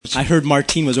noche. I heard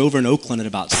Martin was over in Oakland at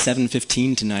about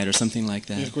 7:15 tonight or something like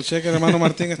Y that. escuché que el hermano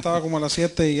Martín estaba como a las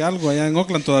 7 y algo allá en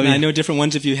Oakland And todavía. I know different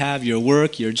ones of you have your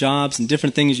work, your jobs, and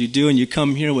different things you do, and you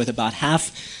come here with about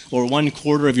half or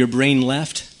 1/4 of your brain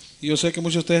left. Y yo sé que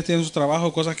muchos de ustedes tienen su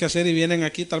trabajo, cosas que hacer y vienen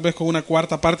aquí tal vez con una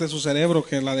cuarta parte de su cerebro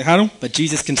que la dejaron. But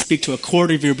Jesus can speak to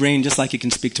 1/4 of your brain just like he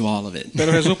can speak to all of it.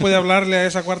 Pero Jesús puede hablarle a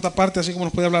esa cuarta parte así como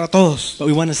nos puede hablar a todos. But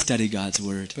we want to study God's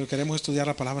Word. Pero queremos estudiar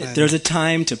la palabra de There's Dios. a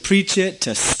time to preach it,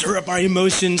 to stir up our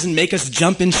emotions and make us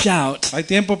jump and shout. Hay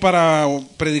tiempo para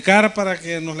predicar, para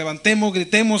que nos levantemos,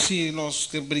 gritemos y nos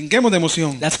brinquemos de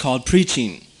emoción. That's called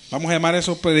preaching. Vamos a llamar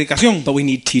eso predicación. But we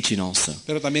need teaching also.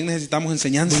 Pero también necesitamos We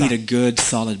enseñanza. need a good,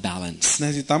 solid balance.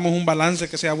 Necesitamos un balance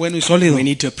que sea bueno y sólido. We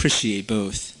need to appreciate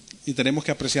both. Y tenemos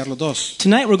que apreciar los dos.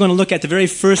 Tonight we're going to look at the very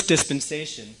first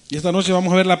dispensation. Y esta noche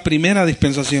vamos a ver la primera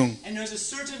dispensación. And there's a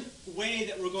certain way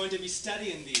that we're going to be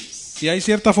studying these. Y hay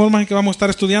cierta forma en que vamos a estar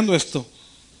estudiando esto.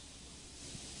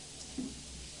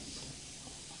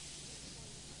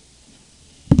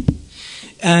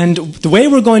 And the way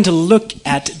we're going to look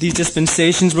at these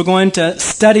dispensations, we're going to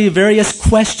study various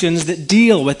questions that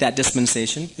deal with that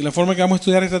dispensation. Y la forma en que vamos a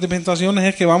estudiar estas dispensaciones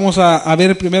es que vamos a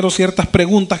ver primero ciertas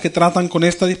preguntas que tratan con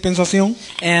esta dispensación.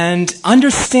 And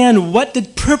understand what the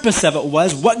purpose of it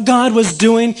was, what God was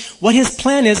doing, what His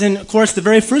plan is. And of course, the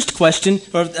very first question,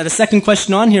 or the second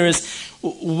question on here is,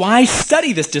 why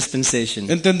study this dispensation?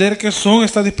 Entender qué son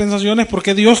estas dispensaciones, por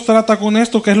qué Dios trata con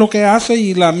esto, qué es lo que hace.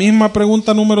 Y la misma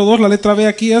pregunta número 2, la letra B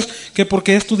aquí es que por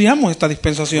qué estudiamos esta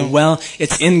dispensación. Well,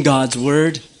 it's in God's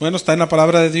Word, Bueno, está en la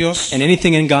palabra de Dios. and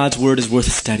anything in God's Word is worth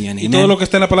studying. Y todo lo Amen? que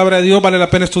está en la palabra de Dios vale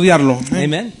la pena estudiarlo.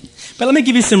 Amen. But let me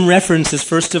give you some references,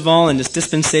 first of all, in this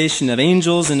dispensation of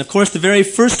angels. And of course, the very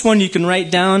first one you can write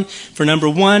down for number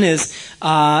 1 is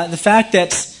the fact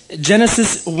that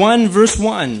Genesis 1, verse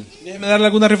 1. Déjeme darle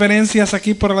algunas referencias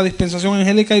aquí para la dispensación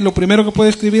angélica. Y lo primero que puede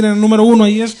escribir en el número 1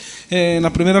 ahí es, en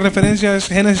la primera referencia es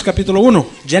Génesis capítulo 1.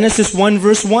 Genesis 1,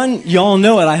 verse 1, you all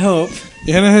know it, I hope.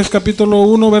 Y Génesis capítulo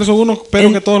 1, verso 1,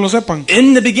 espero que todos lo sepan.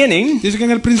 In the beginning, Dice que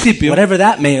en el principio, whatever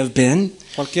that may have been,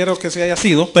 cualquiera que se haya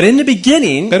sido, but in the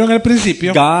beginning, pero en el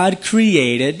principio God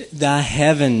created the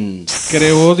heavens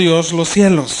creó Dios los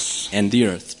cielos and the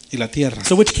earth. y la tierra.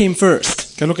 So which came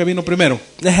first? ¿Qué es lo que vino primero?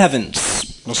 The heavens.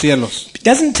 Los cielos. It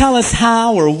doesn't tell us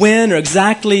how or when or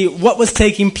exactly what was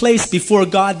taking place before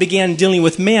God began dealing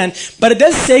with man, but it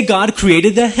does say God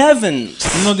created the heavens.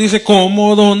 No nos dice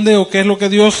cómo, dónde o qué es lo que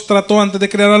Dios trató antes de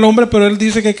crear al hombre, pero Él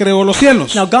dice que creó los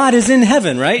cielos. Now God is in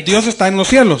heaven, right? Dios está en los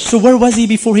cielos. So where was He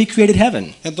before He created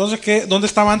heaven? Entonces, ¿dónde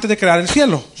estaba antes de crear el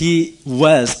cielo? He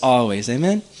was always,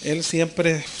 amen? Él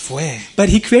siempre fue, But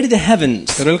He created the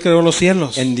heavens pero Él creó los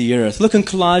cielos and the earth. Look in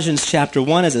Colossians chapter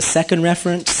 1 as a second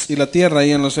reference. y la tierra.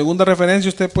 Y en la segunda referencia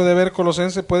usted puede ver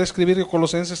Colosenses, puede escribir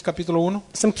Colosenses capítulo 1.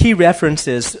 Some key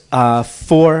references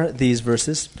for these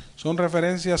verses. Son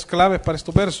referencias claves para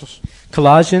estos versos.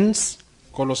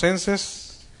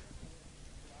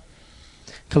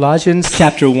 Colossians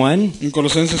chapter 1 En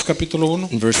Colosenses capítulo 1,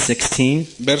 and verse 16.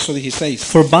 verso 16.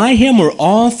 For by Him were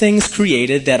all things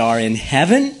created that are in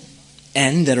heaven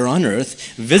and that are on earth,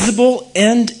 visible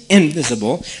and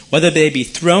invisible, whether they be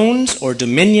thrones or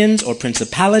dominions or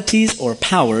principalities or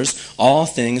powers, all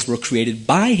things were created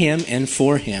by Him and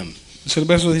for Him. Es el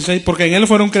verso 16, porque en Él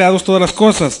fueron creadas todas las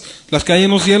cosas, las que hay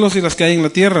en los cielos y las que hay en la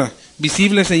tierra,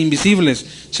 visibles e invisibles,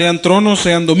 sean tronos,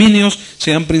 sean dominios,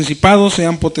 sean principados,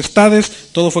 sean potestades,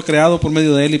 todo fue creado por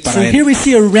medio de Él y So para here Él. we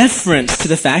see a reference to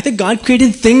the fact that God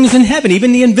created things in heaven,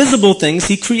 even the invisible things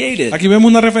He created. Aquí vemos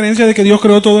una referencia de que Dios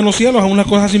creó todo en los cielos, aún las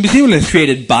cosas invisibles.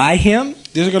 Created by Him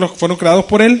Dice que fueron creados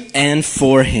por Él and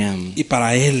for Him. y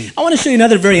para Él. I want to show you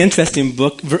another very interesting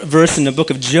verse in the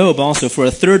book of Job also for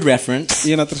a third reference.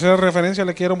 Y en la tercera referencia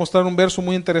le quiero mostrar un verso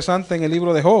muy interesante en el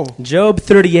libro de Job. Job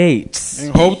 38.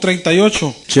 En Job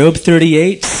 38. Job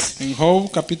 38. En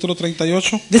Job capítulo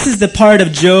 38. This is the part of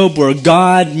Job where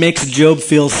God makes Job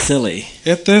feel silly.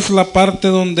 Esta es la parte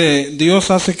donde Dios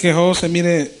hace que Job se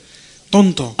mire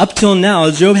tonto. Up till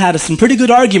now, Job had some pretty good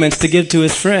arguments to give to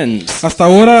his friends. Hasta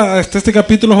ahora, hasta este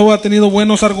capítulo, Job ha tenido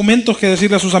buenos argumentos que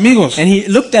decirle a sus amigos. And he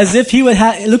looked as if he would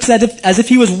as if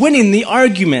he was winning the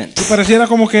argument. Y pareciera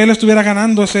como que él estuviera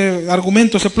ganando ese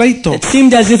argumento, ese pleito. It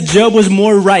seemed as if Job was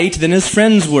more right than his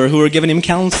friends were who were giving him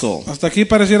counsel. Hasta aquí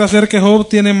pareciera ser que Job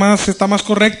está más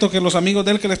correcto que los amigos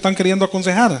de él que le están queriendo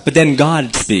aconsejar. But then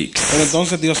God speaks. Pero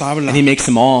entonces Dios habla And He makes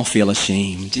them all feel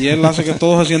ashamed. y Él hace que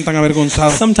todos se sientan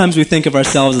avergonzados. Sometimes we think think of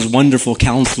ourselves as wonderful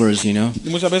counselors, you know. Y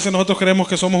muchas veces nosotros creemos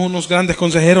que somos unos grandes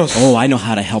consejeros. Oh, I know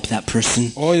how to help that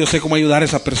person. Oh, yo sé cómo ayudar a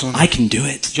esa persona. I can do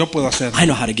it. Yo puedo hacerlo. I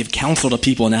know how to give counsel to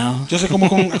people now. Yo sé cómo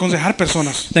aconsejar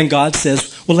personas. Then God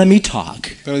says, well, let me talk.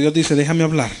 Pero Dios dice, déjame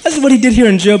hablar. That's what he did here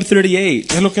in Job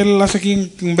 38. Es lo que él hace aquí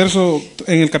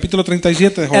en el capítulo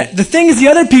 37 de Job. The things the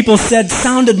other people said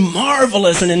sounded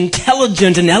marvelous and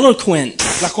intelligent and eloquent.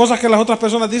 Las cosas que las otras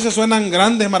personas dicen suenan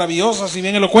grandes, maravillosas y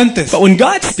bien elocuentes. But when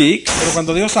God speaks, Pero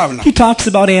cuando Dios habla, he talks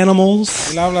about animals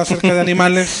Él habla acerca de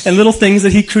animales, and little things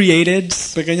that he created.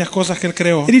 pequeñas cosas que Él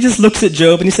creó. And he just looks at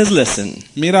Job and he says, listen,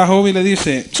 Mira a Job y le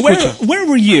dice, escucha, where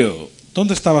were you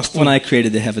 ¿dónde estabas tú when I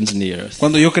created the heavens and the earth?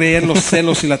 cuando yo creé los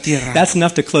cielos y la tierra? That's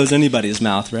enough to close anybody's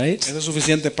mouth, right? Eso es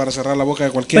suficiente para cerrar la boca de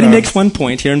But cualquiera. he makes one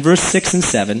point here in verse 6 and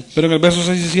 7. Pero en el verso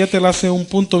 6 y 7 Él hace un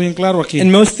punto bien claro aquí. And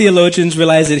most theologians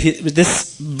realize that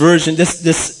this version,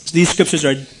 these scriptures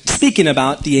are speaking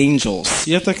about the angels.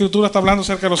 Y esta escritura está hablando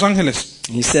acerca de los ángeles.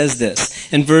 He says this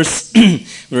in verse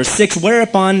 6,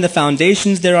 whereupon the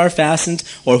foundations there are fastened,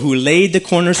 or who laid the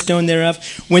cornerstone thereof,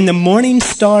 when the morning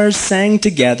stars sang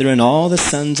together and all the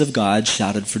sons of God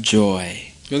shouted for joy.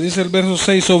 Yo dice el verso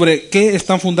 6 sobre qué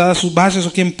están fundadas sus bases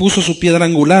o quién puso su piedra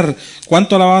angular.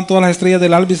 Cuánto alababan todas las estrellas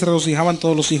del alba y se regocijaban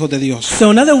todos los hijos de Dios.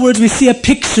 So in other words, we see a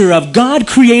picture of God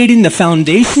creating the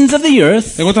foundations of the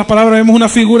earth. En otras palabras, vemos una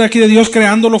figura aquí de Dios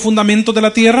creando los fundamentos de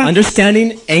la tierra.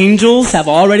 Understanding angels have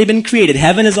already been created.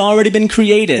 Heaven has already been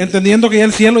created. Entendiendo que ya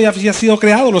el cielo ya había sido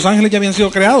creado, los ángeles ya habían sido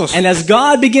creados. And as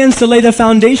God begins to lay the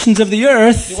foundations of the Y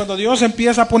earth, cuando Dios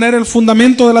empieza a poner el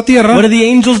fundamento de la what tierra, are the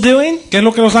angels doing? ¿qué es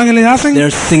lo que los ángeles hacen?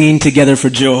 They're singing together for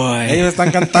joy. Ellos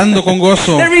están cantando con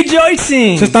gozo. They're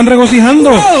rejoicing. Se están regocijando.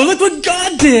 Oh, look what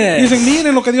God did. Dicen,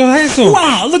 miren lo que Dios ha hecho.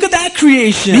 Wow, look at that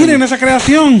creation. Miren esa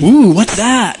creación. Ooh, what's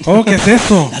that? Oh, ¿qué es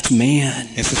eso? That's man.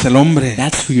 Ese es el hombre.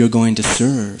 That's who you're going to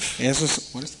serve. Eso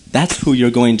es, That's who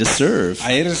you're going to serve.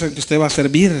 a él es el que usted va a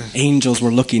servir. Angels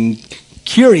were looking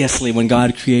curiously when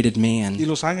God created man. Y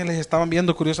los ángeles estaban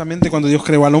viendo curiosamente cuando Dios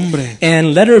creó al hombre.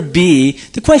 And letter B,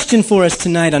 the question for us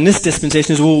tonight on this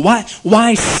dispensation is, well,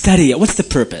 why study it? What's the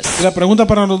purpose? Y la pregunta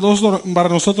para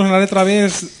nosotros en la letra B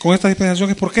es, con esta dispensación,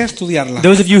 es ¿por qué estudiarla?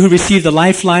 Those of you who received the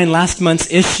Lifeline last month's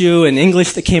issue in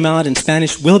English that came out, in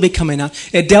Spanish will be coming out,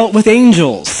 it dealt with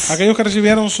angels. Aquellos que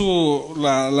recibieron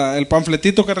el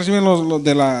panfletito que reciben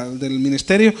del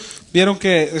ministerio, vieron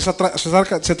que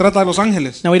se trata de los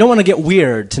ángeles. Now, we don't want to get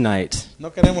weird tonight.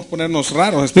 No queremos ponernos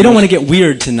raros. We don't want to get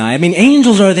weird tonight. I mean,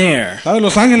 angels are there. ¿Sabes?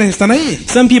 Los ángeles están ahí.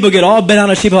 Some people get all bent out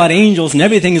of shape about angels and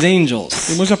everything's angels.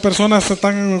 Y muchas personas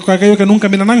están con aquellos que nunca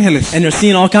miran ángeles. And they're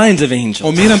seeing all kinds of O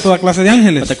angels. miran toda clase de But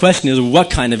ángeles. the question is, what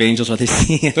kind of angels are they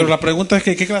seeing? Pero la pregunta es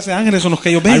que ¿qué clase de ángeles son los que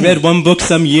ellos I ven? read one book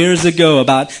some years ago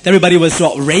about everybody was so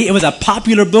outraged. It was a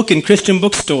popular book in Christian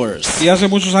bookstores. Y hace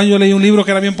muchos años yo leí un libro que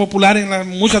era bien popular en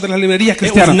muchas de las librerías It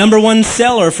was cristianas. #1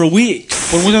 seller for weeks.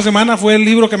 Por muchas semanas fue el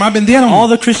libro que más vendieron. All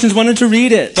the Christians wanted to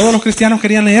read it. Todos los cristianos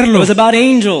querían It leerlo. was about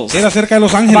angels, Era acerca de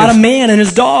los about a ángeles. man and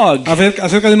his dog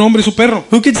Acerca de un hombre y su perro.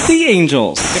 who could see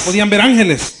angels. Que podían ver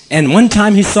ángeles. And one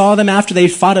time he saw them after they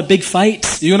fought a big fight,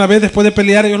 Y una vez después de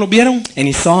pelear ellos los vieron. and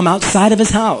he saw them outside of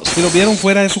his house. Y los vieron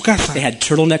fuera de su casa. They had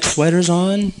turtleneck sweaters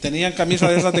on Tenían camisas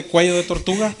de esas de cuello de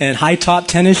tortuga. and high top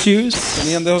tennis shoes,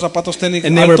 Tenían de esos zapatos técnicos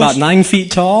and they were about altos. 9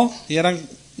 feet tall. Y eran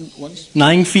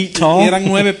 9 feet Y tall. eran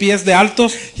 9 pies de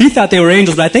altos. He thought they were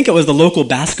angels, but I think it was the local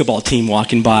basketball team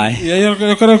walking by. Y ellos,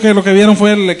 yo creo que lo que vieron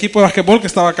fue el equipo de basquetbol que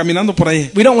estaba caminando por ahí.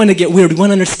 We don't want to get weird. We want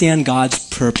to understand God's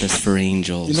purpose for Y no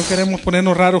angels. queremos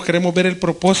ponernos raros, queremos ver el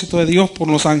propósito de Dios por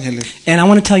los ángeles. And I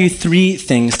want to tell you 3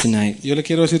 things tonight. Yo le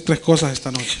quiero decir 3 cosas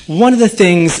esta noche. One of the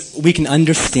things we can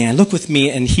understand, look with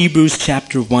me in Hebrews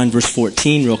chapter 1 verse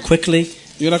 14 real quickly.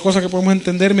 Y una cosa que podemos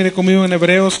entender, mire conmigo en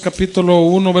Hebreos capítulo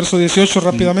 1, verso 18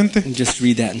 rápidamente. Just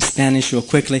read that in Spanish real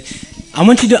quickly. I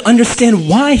want you to understand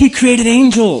why he created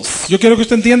angels. Yo quiero que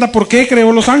usted entienda por qué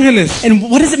creó los ángeles. And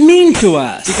what does it mean to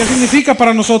us ¿Y qué significa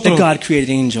para that nosotros God created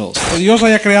angels? que Dios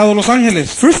haya creado los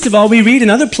ángeles? First of all, we read in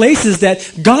other places that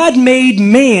God made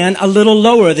man a little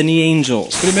lower than the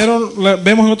angels. Primero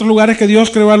vemos en otros lugares que Dios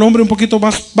creó al hombre un poquito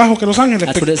más bajo que los ángeles.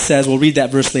 That's what it says. We'll read that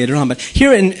verse later on. But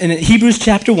here in Hebrews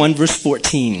chapter 1 verse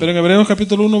 14, Pero en Hebreos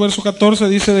capítulo 1, verso 14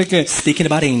 dice de que speaking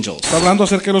about angels. está hablando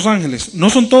acerca de los ángeles. ¿No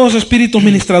son todos espíritus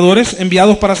ministradores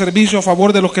enviados para servicio a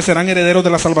favor de los que serán herederos de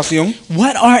la salvación?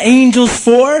 What are angels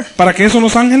for? ¿Para qué son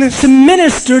los ángeles? To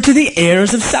minister to the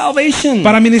heirs of salvation.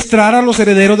 Para ministrar a los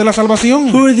herederos de la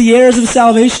salvación. Who are the heirs of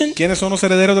salvation? ¿Quiénes son los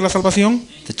herederos de la salvación?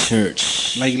 The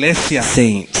church. La iglesia,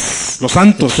 Saints. los the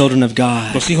santos, children of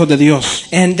God. los hijos de Dios.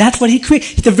 And that's what he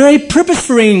created. The very purpose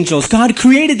for angels, God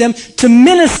created them to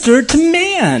minister to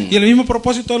man. Y el mismo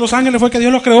propósito de los ángeles fue que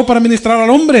Dios los creó para ministrar al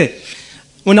hombre.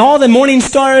 When all the morning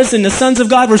stars and the sons of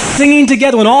God were singing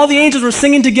together, when all the angels were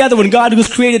singing together, when God was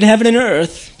created heaven and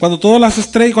earth, Cuando todas las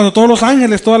estrellas, cuando todos los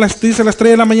ángeles, dice la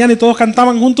estrella de la mañana y todos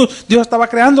cantaban juntos, Dios estaba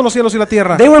creando los cielos y la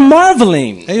tierra. they were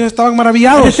marveling Ellos estaban at the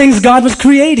maravillados. things God was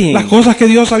creating. Las cosas que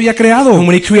Dios había creado. And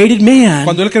when he created man,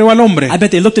 Cuando Él creó al hombre, I bet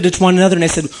they looked at one another and they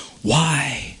said,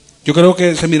 why? yo creo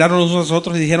que se miraron los unos a los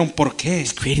otros y dijeron, ¿por qué?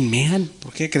 Creating man?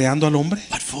 ¿Por qué creando al hombre?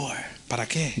 What for? ¿Para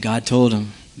qué? God told him,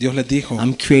 Dios les dijo,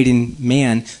 I'm creating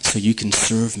man so you can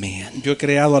serve man. yo he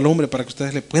creado al hombre para que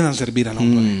ustedes le puedan servir al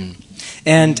hombre.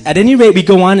 And at any rate, we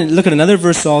go on and look at another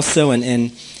verse also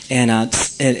in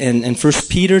 1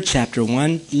 Peter chapter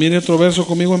 1. Mire otro verso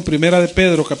conmigo en Primera de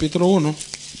Pedro, capítulo 1.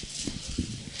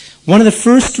 One of the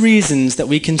first reasons that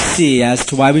we can see as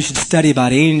to why we should study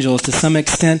about angels to some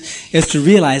extent is to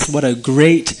realize what a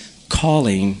great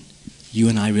calling you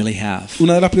and I really have.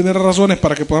 Una de las primeras razones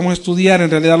para que podamos estudiar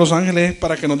en realidad los ángeles es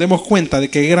para que nos demos cuenta de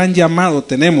qué gran llamado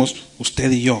tenemos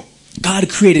usted y yo. God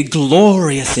created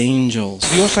glorious angels.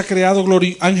 Dios ha creado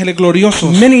ángeles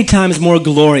gloriosos, Many times more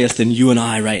glorious than you and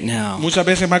I right now. muchas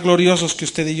veces más gloriosos que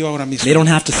usted y yo ahora mismo. They don't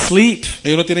have to sleep.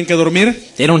 Ellos no tienen que dormir,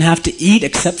 They don't have to eat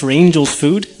except for angels'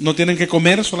 food. no tienen que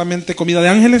comer solamente comida de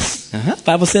ángeles.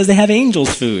 The Bible says they have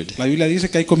angels' food. La Biblia dice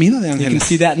que hay comida de You can ángeles.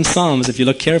 see that in Psalms if you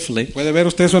look carefully. Puede ver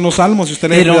usted eso en los salmos si usted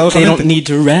They lee don't cuidadosamente. need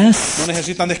to No rest.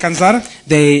 necesitan descansar,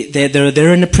 They're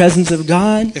there in the presence of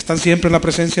God. están siempre en la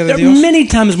presencia de They're Dios. many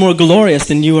times more glorious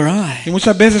than you or I. Y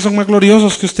muchas veces son más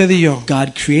gloriosos que usted y yo. God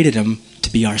created them to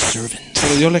be our servants.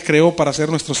 Pero Dios les creó para ser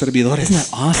nuestros servidores. Isn't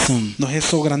that awesome ¿No es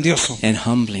eso grandioso? and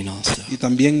humbling also? Y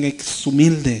también es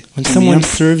humilde. When someone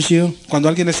humillante. serves you, Cuando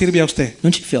alguien le sirve a usted,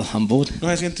 don't you feel humbled? ¿no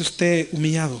se siente usted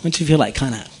humillado? Don't you feel like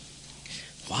kind of,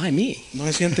 why me? ¿No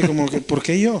se siente como que, ¿por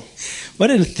qué yo? What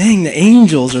a thing the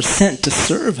angels are sent to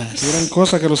serve Qué gran us.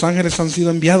 cosa que los ángeles han sido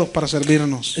enviados para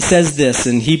servirnos. It says this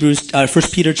in 1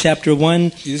 Peter chapter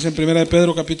 1, Y dice en 1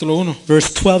 Pedro capítulo 1. verse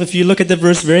 12. If you look at the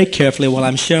verse very carefully while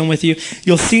I'm sharing with you,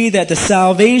 you'll see that the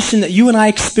salvation that you and I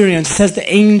experience says the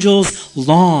angels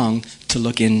long to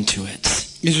look into it.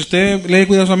 Y si usted lee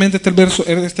cuidadosamente este verso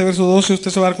 12, usted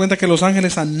se va a dar cuenta que los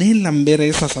ángeles anhelan ver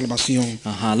esa salvación.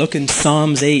 Look in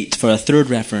Psalms 8 for a third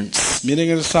reference. Miren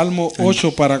el Salmo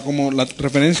 8 para como la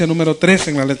referencia número 3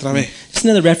 en la letra B. It's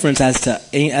another reference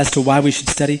as to why we should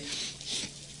study.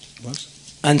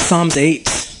 In Psalms 8,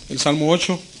 El Salmo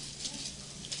 8.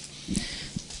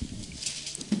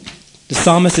 the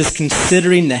psalmist is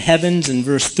considering the heavens in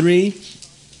verse 3.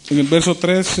 En el verso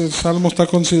 3 el Salmo está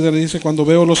considerando, dice, cuando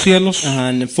veo los cielos.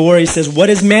 And in 4 he says, what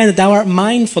is man that thou art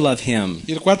mindful of him?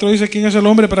 Y el 4 dice, ¿quién es el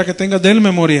hombre para que tengas de él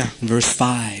memoria? In verse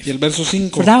Y 5, el verso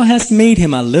 5, for thou hast made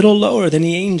him a little lower than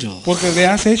the angels. porque le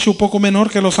has hecho un poco menor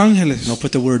que los ángeles. No,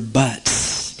 put the word but.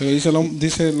 Pero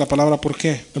dice la palabra ¿por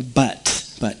qué? But.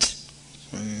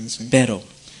 Sí. Pero.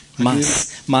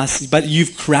 Mas. But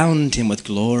you've crowned him with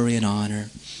glory and honor.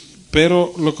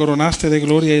 Pero lo coronaste de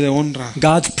gloria y de honra.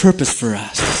 God's purpose for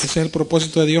us Ese es el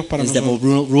propósito de Dios para is that nosotros.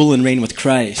 we'll rule and reign with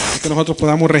Christ. Que nosotros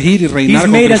podamos regir y reinar He's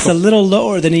con made us a Cristo. little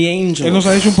lower than the Él nos ha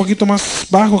angels. hecho un poquito más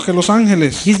bajos que los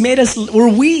ángeles. He's made us, we're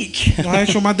weak. Nos ha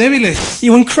hecho más débiles.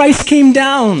 When Christ came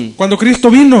down Cuando Cristo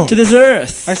vino to this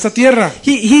earth, a esta tierra,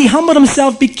 he humbled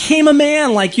himself, became a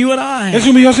man like you and Él I. se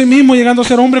humilló a sí mismo llegando a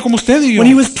ser hombre como usted y yo.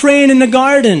 When he was praying in the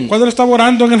garden Cuando Él estaba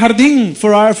orando en el jardín,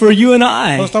 for you and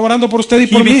cuando I, estaba orando por usted y he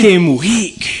por mí, became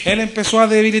weak. Él empezó a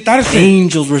debilitarse.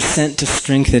 Angels were sent to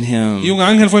strengthen Y him. un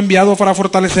ángel fue enviado para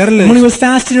fortalecerle. When he was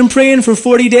fasting and praying for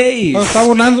 40 days, Cuando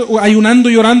estaba ayunando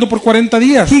y orando por 40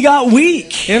 días, he got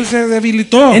weak. Él se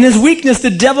debilitó. In his weakness,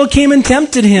 the devil came and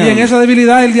tempted Y en him. esa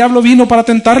debilidad el diablo vino para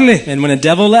tentarle. And when the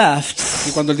devil left,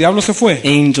 Y cuando el diablo se fue,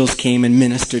 angels came and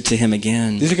ministered to him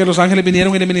again. dice que los ángeles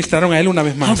vinieron y le ministraron a él una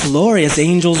vez How más. glorious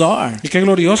angels are. Y qué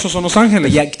gloriosos son los But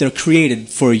ángeles. yet they're created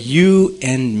for you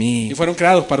and me. Y fueron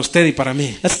creados para usted y para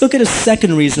mí. Let's look at a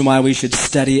second reason why we should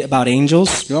study about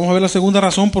angels. Y vamos a ver la segunda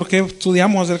razón por qué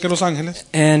estudiamos acerca de los ángeles.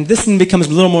 And this one becomes a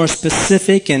little more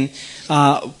specific. And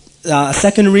a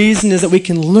second reason is that we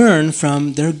can learn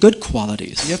from their good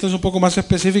qualities. Y esto es un poco más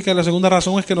específica. La segunda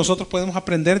razón es que nosotros podemos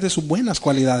aprender de sus buenas Look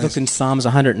cualidades. in Psalms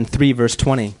 103, verse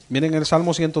 20. Miren el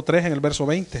Salmo 103 en el verso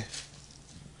 20.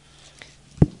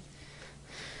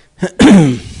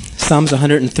 Psalms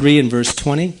 103 and verse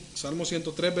 20. Salmo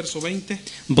 103, verso 20.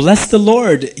 Bless the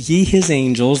Lord, ye his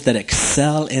angels that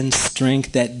excel in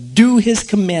strength, that do his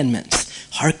commandments,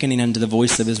 hearkening unto the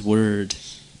voice of his word.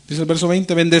 Dice el verso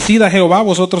 20, bendecid a Jehová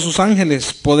vosotros sus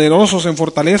ángeles, poderosos en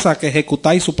fortaleza, que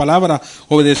ejecutáis su palabra,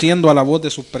 obedeciendo a la voz de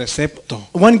su precepto.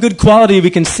 One good quality we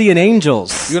can see in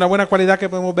angels Y una buena cualidad que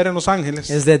podemos ver en los ángeles,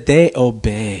 is that they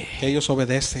obey. que ellos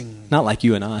obedecen. Not like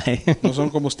you and I. No son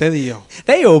como usted y yo.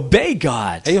 They obey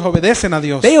God. Ellos obedecen a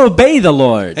Dios. They obey the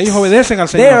Lord. Ellos obedecen al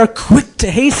They are Señor. quick to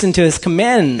hasten to His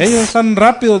commands. Ellos están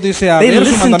rápidos, dice, a They ver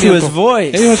su listen to His mandamiento.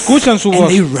 voice. Ellos escuchan su And voz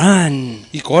they run.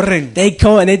 y corren. They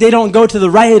go and they don't go to the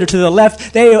right or to the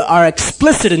left. They are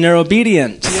explicit in their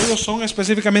obedience. Y ellos son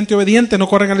específicamente obedientes, no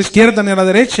corren a la izquierda ni a la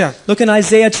derecha. Look in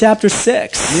Isaiah chapter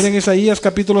 6. Miren Isaías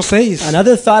capítulo 6.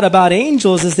 Another thought about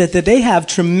angels is that they have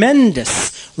tremendous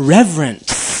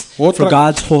reverence for Otra,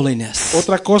 God's holiness.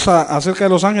 otra cosa acerca de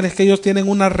los ángeles, que ellos tienen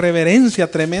una reverencia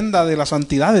tremenda de la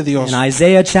santidad de Dios. In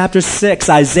Isaiah chapter 6,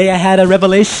 Isaiah had a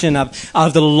revelation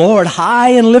of the Lord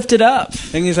high and lifted up.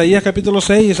 En Isaías capítulo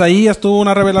 6, Isaías tuvo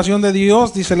una revelación de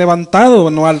Dios, dice, levantado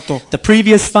en lo alto. The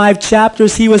previous 5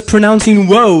 chapters, he was pronouncing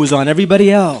woes on everybody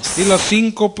else. Y los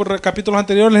 5 capítulos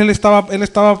anteriores él estaba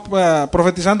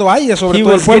profetizando ayes sobre He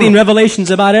todo el was getting pueblo.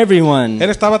 revelations about everyone. Él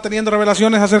estaba teniendo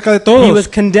revelaciones acerca de He was todos.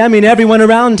 condemning everyone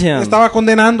around him. Estaba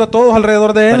condenando a todos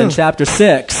alrededor de But in él. chapter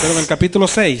Pero en 6, el capítulo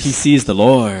he 6, sees the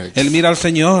Lord él mira al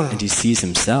Señor and he sees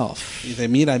himself. y se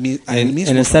mira a él And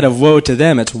mismo. instead of woe to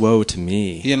them, it's woe to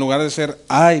me. Y en lugar de ser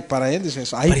ay para él, dice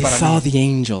ay But he para saw mí. the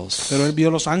angels, Pero él vio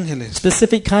los ángeles.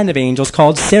 specific kind of angels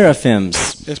called seraphims.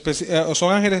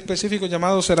 Son ángeles específicos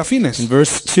llamados serafines. In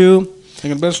verse 2,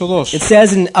 En el verso 2. it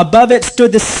says, and above it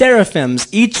stood the seraphims,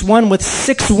 each one with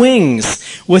 6 wings.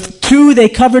 With 2 they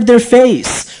covered their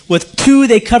face, with 2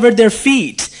 they covered their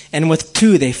feet, and with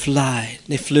 2 they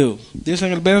flew. Dice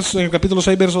en el capítulo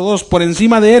 6, verso 2, por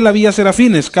encima de él había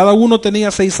serafines, cada uno tenía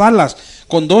 6 alas,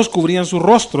 con 2 cubrían sus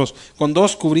rostros, con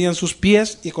 2 cubrían sus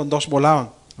pies y con 2 volaban.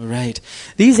 All right.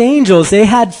 These angels, they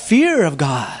had fear of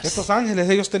God. Estos ángeles,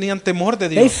 ellos tenían temor de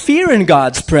They Dios. fear in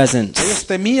God's presence. Ellos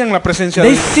temían la presencia de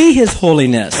They Dios. see His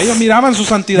holiness. Ellos miraban su They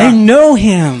santidad. know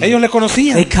Him. Ellos le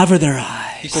conocían They cover their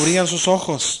y eyes. cubrían sus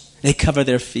ojos, They cover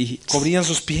their feet. cubrían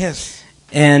sus pies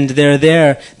And they're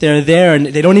there,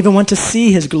 and they don't even want to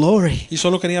see His glory. y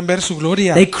solo querían ver su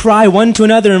gloria. They cry one to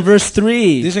another in verse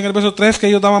 3. Dice en el verso 3 que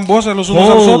ellos daban voces los unos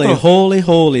a los Holy, otros, holy,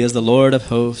 holy is the Lord of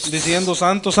hosts. diciendo,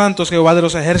 santo, santo es Jehová de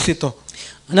los ejércitos.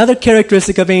 Another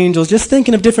characteristic of angels, just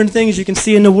thinking of different things you can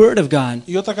see in the Word of God.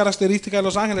 Y otra característica de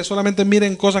los ángeles, solamente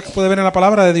miren cosas que puede ver en la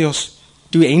palabra de Dios.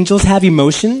 Do angels have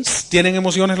emotions? ¿Tienen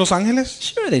emociones los ángeles?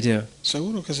 Sure they do.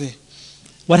 Seguro que sí.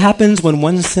 What happens when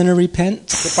one sinner ¿Qué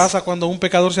repents? pasa cuando un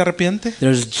pecador se arrepiente?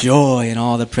 There's joy in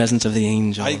all the presence of the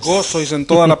angels. Hay gozo y en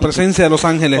toda la presencia de los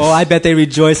ángeles. Oh, I bet they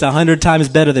rejoice 100 times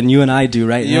better than you and I do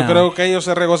right Y yo now. creo que ellos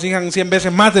se regocijan 100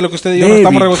 veces más de lo que usted y yo They nos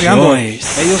estamos regocijando.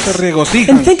 rejoice. Ellos se And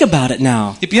regocijan. think about it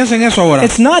now. Y piensen eso ahora.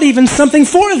 It's not even something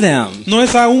for them. No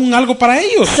es aún algo para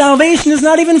ellos. Salvation is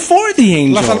not even for the La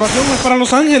angels. salvación no es para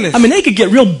los ángeles. I mean, they could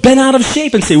get real bent out of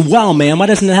shape and say, wow, man, why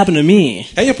doesn't that happen to me?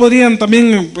 Ellos podrían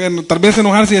también tal vez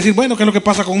enojarse y decir, bueno, ¿qué es lo que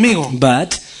pasa conmigo?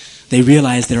 But they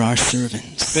realize they're our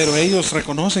servants. Pero ellos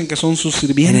reconocen que son sus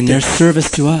And in their sirvientes, service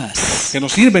to us, que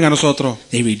nos sirven a nosotros.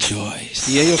 they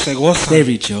rejoice. Y ellos se They gozan.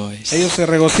 rejoice. Ellos se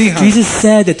regocijan. Jesus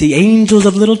said that the angels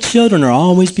of little children are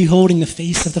always beholding the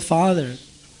face of the Father.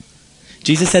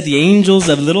 Jesus said the angels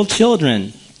of little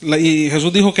children, Y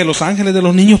Jesús dijo que los ángeles de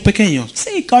los niños pequeños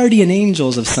say guardian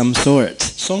angels of some sort,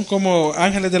 son como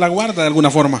ángeles de la guarda de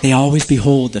alguna forma. they always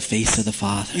behold the face of the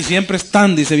Father. Y siempre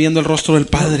están, dice, viendo el rostro del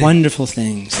What Padre. wonderful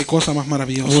things. Qué cosa más We'll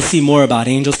maravillosa. see more about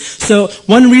angels. So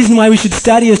one reason why we should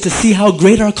study is to see how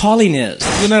great our calling is.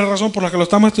 Y una razón por la que lo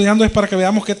estamos estudiando es para que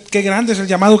veamos qué grande es el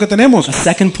llamado que tenemos. A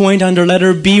second point under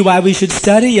letter B why we should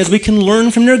study is we can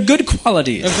learn from their good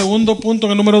qualities. El segundo punto,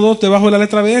 en el número 2, debajo de la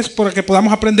letra B, es para que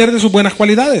podamos aprender de sus buenas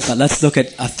cualidades. But let's look at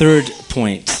a third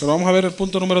point. Pero vamos a ver el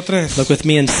punto número 3. Look with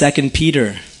me in 2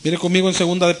 Peter. Mire conmigo en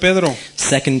segunda de Pedro.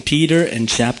 2 Peter in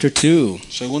chapter 2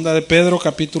 Segunda de Pedro,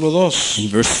 capítulo 2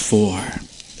 in verse 4.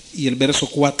 y el verso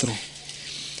 4.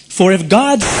 For if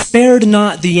God spared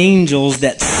not the angels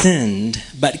that sinned,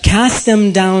 but cast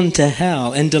them down to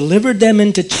hell and delivered them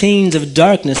into chains of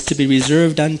darkness to be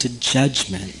reserved unto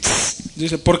judgment.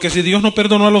 Dice, porque si Dios no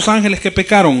perdonó a los ángeles que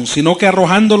pecaron, sino que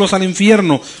arrojándolos al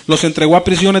infierno, los entregó a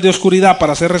prisiones de oscuridad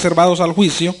para ser reservados al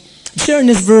juicio. I'm sharing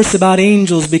this verse about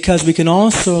angels because we can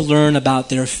also learn about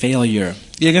their failure.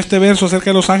 Y en este verso acerca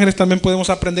de los ángeles también podemos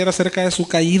aprender acerca de su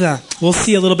caída. We'll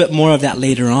see a little bit more of that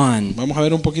later on. Vamos a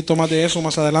ver un poquito más de eso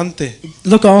más adelante.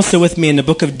 Look also with me in the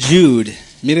book of Jude,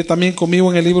 Mire también conmigo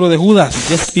en el libro de Judas.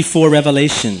 just before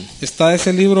Revelation. Está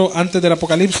ese libro antes del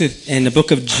Apocalipsis. In the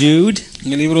book of Jude,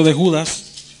 En el libro de Judas.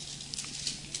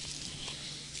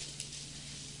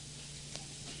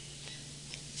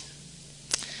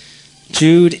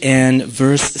 Jude in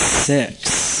verse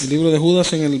 6. El libro de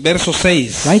Judas en el verso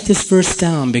 6. Write this verse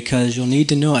down because you'll need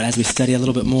to know it as we study a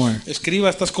little bit more. Escriba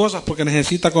estas cosas porque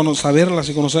necesita saberlas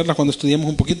y conocerlas cuando estudiemos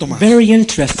un poquito más. Very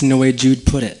interesting the way Jude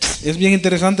put it. Es bien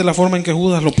interesante la forma en que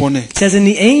Judas lo pone. It says, "And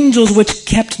the angels which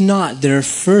kept not their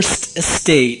first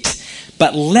estate,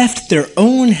 but left their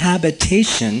own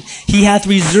habitation, he hath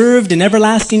reserved in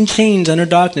everlasting chains under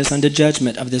darkness unto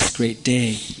judgment of this great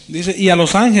day." Dice, y a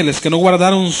los ángeles que no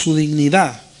guardaron su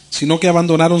dignidad, sino que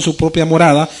abandonaron su propia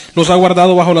morada, los ha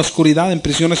guardado bajo la oscuridad en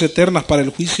prisiones eternas para el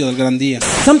juicio del gran día.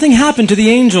 Something happened to the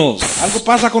angels. Algo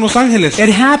pasa con los ángeles. It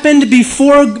happened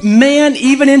before man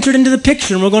even entered into the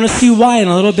picture, and we're going to see why in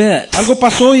a little bit. Algo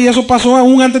pasó y eso pasó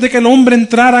aún antes de que el hombre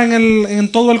entrara en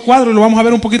todo el cuadro y lo vamos a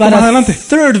ver un poquito But más a adelante.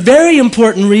 third very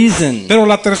important reason Pero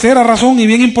la tercera razón y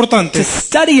bien to importante,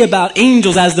 study about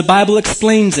angels as the Bible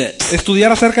explains it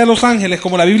estudiar acerca de los ángeles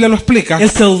como la Biblia lo explica,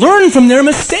 is to learn from their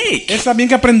mistake. es también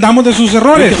que aprendamos de sus We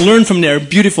errores can learn from their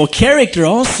beautiful character y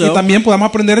also, también podamos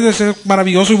aprender de ese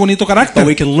maravilloso y bonito but we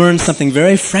carácter. can learn something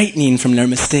very frightening from their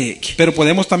mistake. Pero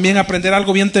podemos también aprender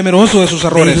algo bien temeroso de sus They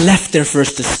errores. left their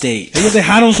first estate. Ellos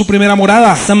dejaron su primera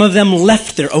morada Some of them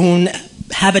left their own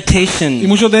y habitation,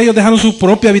 muchos de ellos dejaron su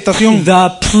propia habitación,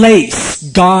 the place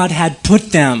God had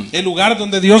put them. el lugar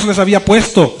donde Dios les había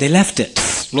puesto. They left it.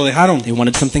 Lo dejaron, They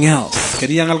wanted something else.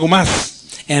 querían algo más.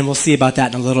 And we'll see about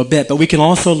that in a little bit. But we can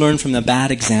also learn from the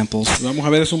bad examples. Vamos a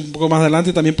ver eso un poco más adelante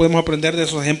y también podemos aprender de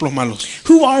esos ejemplos malos.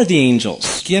 Who are the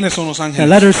angels? ¿Quiénes son los Now, ángeles?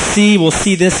 letter C, we'll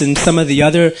see this in some of the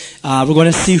other. We're going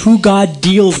to see who God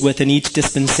deals with in each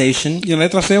dispensation. Y en la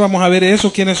letra C vamos a ver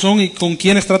eso, quiénes son y con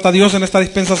quiénes trata Dios en esta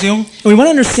dispensación. And we want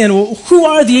to understand, well, who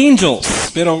are the angels?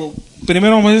 Pero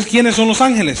primero vamos a ver quiénes son los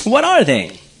ángeles. What are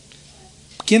they?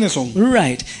 ¿Quiénes son?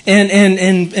 Right.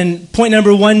 And point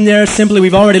number one there, simply,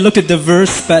 we've already looked at the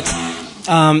verse, but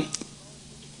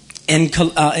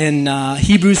in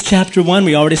Hebrews chapter 1,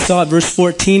 we already saw it, verse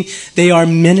 14, they are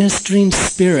ministering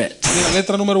spirits En la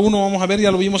letra número 1 vamos a ver,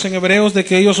 ya lo vimos en Hebreos, de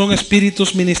que ellos son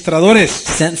espíritus ministradores,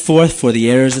 sent forth for the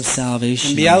heirs of salvation.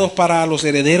 enviados para los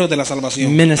herederos de la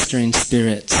salvación, Ministering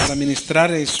spirits. para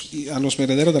ministrar a los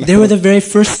herederos de la They were the salvación. very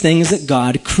first things that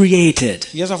God created,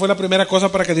 Y esa fue la primera cosa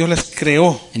para que Dios les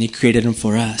creó, and He created them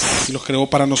for us. y los creó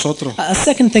para nosotros. A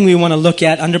second thing we want to look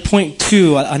at under point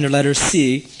 2, under letter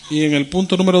C, Y en el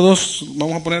punto número 2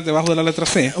 vamos a poner debajo de la letra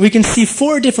C. we can see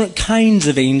 4 different kinds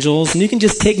of angels, and you can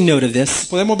just take note of this.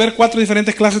 Podemos ver 4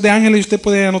 diferentes clases de ángeles y usted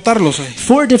puede anotarlos.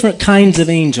 4 different kinds of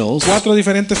angels. 4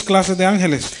 diferentes clases de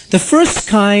ángeles. The first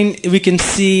kind we can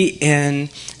see in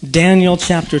Daniel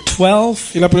chapter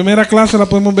 12. Y la primera clase la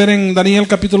podemos ver en Daniel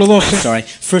capítulo 12. Sorry,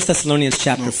 1 Thessalonians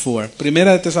chapter 4.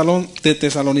 Primera de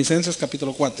Tesalonicenses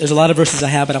capítulo 4. There's a lot of verses I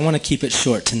have, but I want to keep it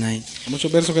short tonight.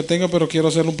 Muchos versos que tengo, pero quiero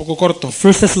hacerlo un poco corto.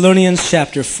 1 Thessalonians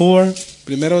chapter 4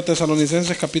 Primero de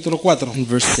Tesalonicenses capítulo 4, and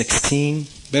verse 16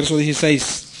 verso 16.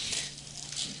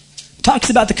 talks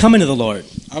about the coming of the Lord.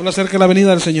 Habla acerca de la venida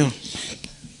del Señor.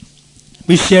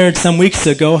 We shared some weeks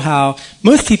ago how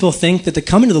most people think that the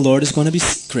coming of the Lord is going to be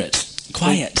secret,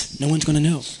 quiet. No one's going to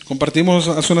know. Compartimos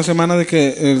hace una semana de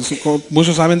que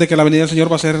muchos saben de que la venida del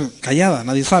Señor va a ser callada,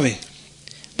 nadie sabe.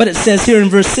 But it says here in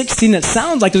verse 16, it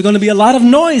sounds like there's going to be a lot of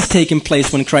noise taking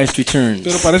place when Christ returns.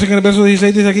 Pero parece que en el verso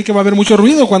 16 dice aquí que va a haber mucho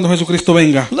ruido cuando Jesucristo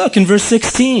venga. Look in verse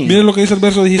 16. Miren lo que dice el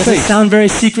verso Does it 16. sound very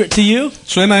secret to you?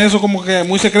 Suena eso como que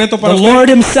muy secreto The para usted. Lord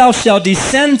himself shall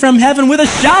descend from heaven with a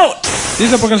shout,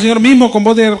 Dice porque el Señor mismo con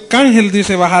voz de arcángel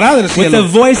dice bajará del with the cielo.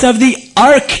 voice of the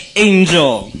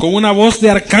archangel, Con una voz de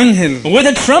arcángel, with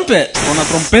a trumpet. con la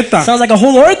trompeta. Sounds like a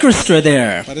whole orchestra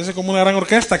there. Parece como una gran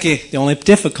orquesta aquí. The only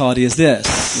difficulty is this.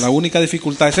 La única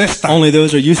dificultad es esta. Only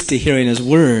those are used to hearing his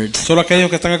words Solo aquellos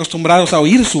que están acostumbrados a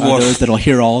oír su are those voz that will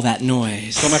hear all that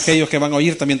noise son aquellos que van a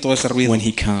oír también todo ese ruido when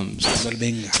he comes. cuando Él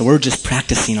venga. So we're just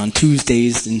practicing on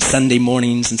Tuesdays and Sunday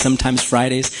mornings and sometimes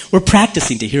Fridays. We're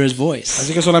practicing to hear his voice.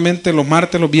 Así que solamente los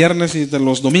martes, los viernes y de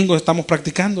los domingos estamos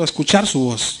practicando a escuchar su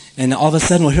voz. And all of a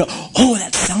sudden we'll hear, oh,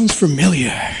 that sounds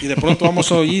familiar. Y de pronto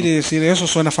vamos a oír y decir, eso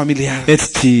suena familiar.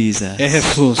 It's Jesus. Es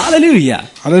Jesús. Hallelujah.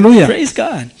 Aleluya. Praise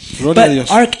God. Gloria a But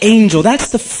Dios. archangel, that's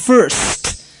the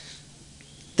first,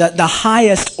 the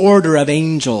highest order of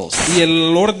angels. Y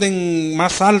el orden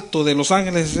más alto de los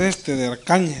ángeles es este, de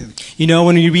arcángel. You know,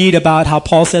 when you read about how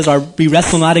Paul says, we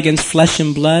wrestle not against flesh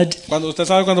and blood, Cuando usted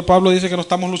sabe cuando Pablo dice que no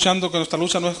estamos luchando, que nuestra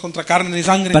lucha no es contra carne ni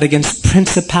sangre, but against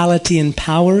principality and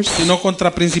powers. sino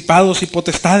contra principados y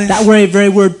potestades. That very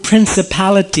word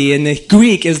principality in the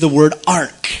Greek is the word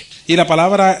ark, Y la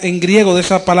palabra en griego de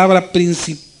esa palabra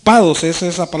principados es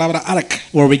esa palabra arc,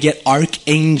 where we get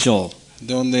archangel.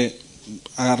 de donde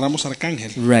agarramos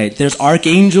arcángel. Right. There's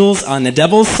archangels on the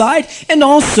devil's side, and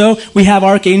also we have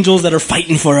archangels that are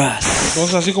fighting for us.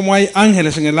 Entonces, así como hay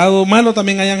ángeles en el lado malo,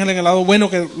 también hay ángeles en el lado bueno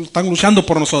que están luchando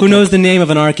por Who nosotros. knows the name of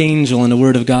an archangel in the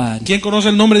Word of God? ¿Quién conoce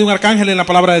el nombre de un arcángel en la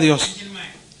palabra de Dios?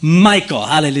 Michael.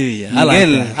 Hallelujah. I like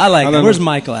Miguel. that. I like that. Hallelujah. Where's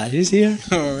Michael at? He's here?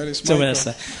 It's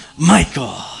So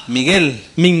Michael Miguel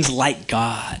means like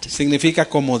God. significa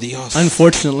como Dios.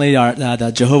 Unfortunately,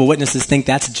 the Jehovah's Witnesses think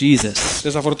that's Jesus.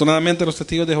 Desafortunadamente los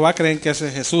testigos de Jehová creen que ese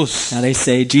es Jesús. Now they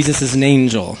say Jesus is an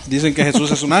angel. Dicen que Jesús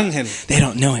es un ángel. They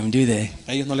don't know him, do they?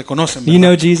 Ellos no le conocen, You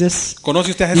know ¿verdad? Jesus? ¿Conoce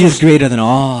usted a He is Jesús? greater than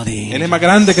all the Él es angels. más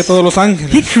grande que todos los He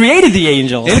ángeles. created the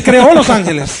angels. Él creó los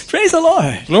ángeles. Praise the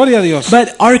Lord. Gloria a Dios. But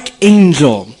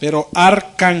archangel. Pero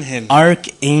arcángel.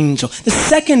 Archangel. The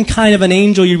second kind of an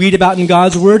angel you read about in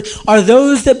God's Word are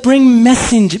those that bring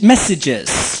messages.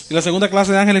 Y la segunda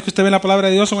clase de ángeles que usted ve en la palabra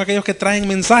de Dios son aquellos que traen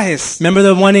mensajes. Remember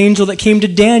the one angel that came to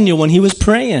Daniel when he was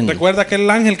praying? Recuerda aquel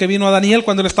ángel que vino a Daniel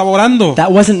cuando él estaba orando.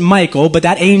 That wasn't Michael, but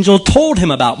that angel told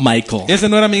him about Michael. Ese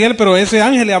no era Miguel, pero ese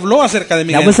ángel le habló acerca de That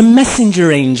Miguel. was a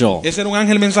messenger angel. Ese era un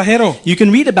ángel mensajero. You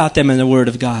can read about them in the Word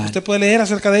of God. Usted puede leer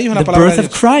acerca de ellos en The la palabra birth de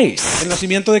of Dios. Christ. El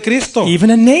nacimiento de Cristo.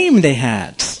 Even a name they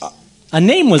had. A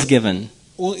name was given.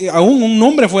 Aún un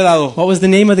nombre fue dado. What was the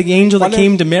name of the angel that ¿Cuál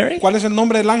came es, to Mary? cuál es el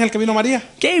nombre del ángel que vino a María?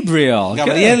 Gabriel.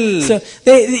 Gabriel. Good.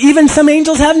 So even some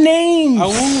angels have names.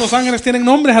 Aún los ángeles tienen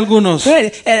nombres algunos.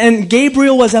 Right. And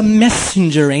Gabriel was a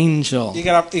messenger angel.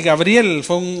 Y Gabriel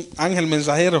fue un ángel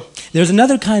mensajero. There's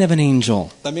another kind of an angel.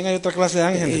 También hay otra clase de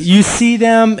ángeles. You see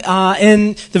them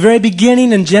in the very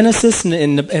beginning in Genesis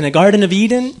in the Garden of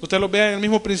Eden. Usted los ve en el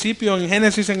mismo principio en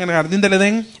Génesis, en el jardín del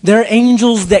Edén. They're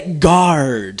angels that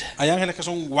guard. Hay ángeles que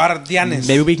son guardianes.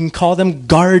 Maybe we can call them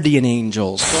guardian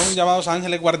angels Son llamados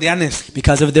ángeles guardianes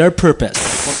because of their purpose,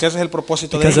 porque ese es el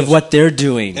propósito de because of ellos. what they're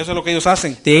doing. Eso es lo que ellos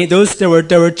hacen. There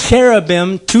were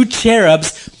cherubim, two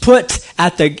cherubs put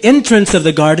at the entrance of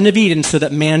the Garden of Eden so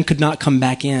that man could not come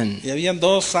back in. Y habían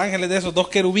dos ángeles de esos, dos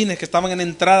querubines que estaban en la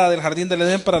entrada del jardín del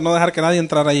Edén para no dejar que nadie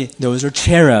entrara allí. Those are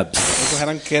cherubs. Esos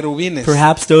eran querubines.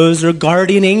 Perhaps those are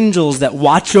guardian angels that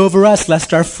watch over us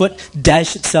lest our foot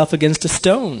dash itself against a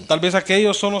stone. Tal vez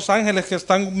aquellos son los ángeles que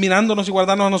están mirándonos y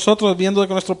guardándonos a nosotros, viendo de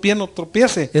que nuestro pie no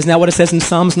tropiece. Isn't that what it says in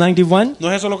Psalms 91? ¿No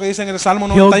es eso lo que dice en el Salmo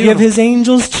He'll give 91? his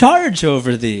angels charge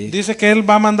over thee. Dice que Él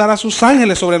va a mandar a sus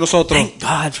ángeles sobre nosotros. Thank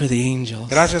God for the angels.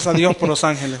 Gracias a Dios por los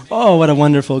ángeles. Oh, what a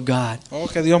wonderful God. Oh,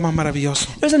 qué Dios más maravilloso.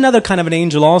 There's another kind of an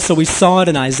angel also. We saw it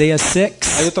in Isaiah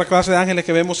 6. Hay otra clase de ángeles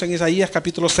que vemos en Isaías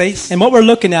capítulo 6. And what we're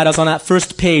looking at is on that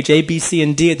first page, A, B, C,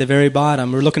 and D at the very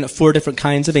bottom. We're looking at 4 different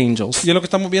kinds of angels. Y es lo que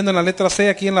estamos viendo en la letra C,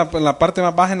 aquí en la parte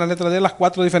más baja, en la letra D, las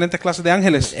 4 diferentes clases de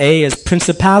ángeles. A is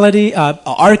principality,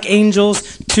 archangels.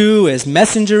 2 is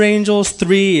messenger angels.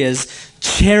 3 is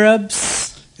cherubs.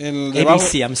 El A, B,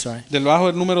 C, I'm sorry. debajo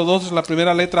del número 2, la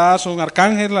primera letra A son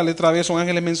arcángeles, la letra B son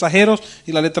ángeles mensajeros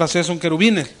y la letra C son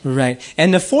querubines. Right.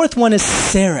 And the fourth one is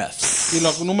seraphs. Y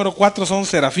los número 4 son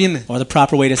serafines. Or the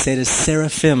proper way to say it is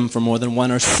seraphim for more than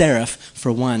one, or seraph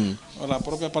for one. O la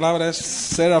propia palabra es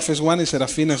seraph es one y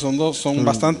serafines son dos, son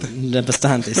bastantes.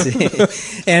 Bastante, sí.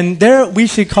 And there we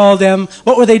should call them,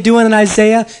 what were they doing in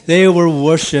Isaiah? They were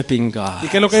worshiping God. ¿Y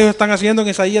qué es lo que ellos están haciendo en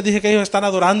Isaías? Dije que ellos están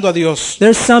adorando a Dios.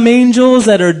 There's some angels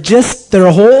that are just, their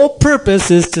whole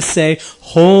purpose is to say,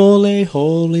 holy,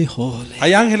 holy, holy.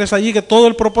 Hay ángeles allí que todo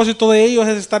el propósito de ellos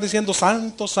es estar diciendo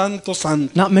santo, santo,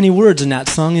 santo. Not many words in that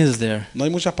song, is there? No hay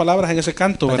muchas palabras en ese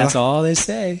canto, But that's ¿verdad? all they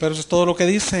say. Pero eso es todo lo que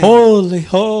dicen. Holy,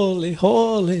 holy,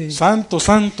 holy. Santo,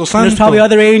 santo, And there's santo. probably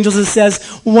other angels that says,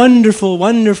 wonderful,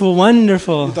 wonderful, Y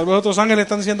wonderful. tal vez otros ángeles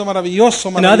están diciendo maravilloso,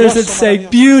 And others maravilloso, that say, maravilloso.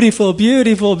 beautiful,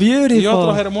 beautiful, Y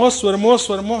otros beautiful. hermoso,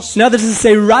 hermoso, hermoso. And others that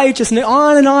say righteous, and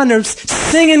on, they're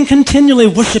singing continually,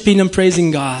 worshiping and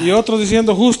praising God. Y otros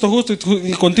diciendo justo, justo,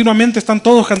 y continuamente están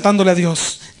todos cantándole a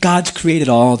Dios. God's created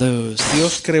all those.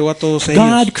 Dios creó a todos ellos.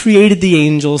 God created the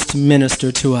angels to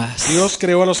minister to us. Dios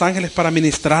creó a los ángeles para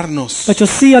ministrarnos. But you'll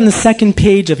see on the second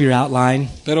page of your outline,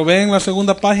 Pero ven la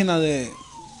segunda página de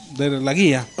la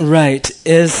guía, right,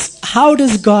 is how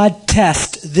does God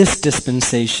test this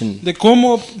dispensation? de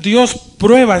cómo Dios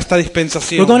prueba esta We're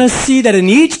dispensación. going to see that in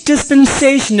each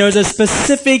dispensation there's a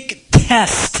specific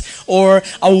test or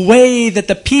a way that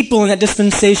the people in that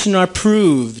dispensation are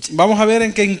proved. Vamos a ver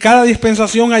en que en cada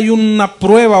dispensación hay una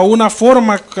prueba o una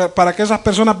forma para que esas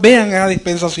personas vean esa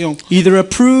dispensación. Either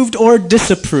approved or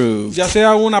disapproved. Ya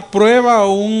sea una prueba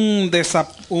o un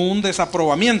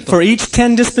desaprobamiento. For each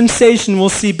 10 dispensation, we'll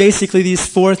see basically these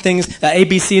 4 things, A,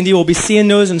 B, C, and D. We'll be seeing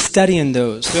those and studying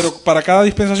those. Pero para cada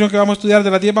dispensación que vamos a estudiar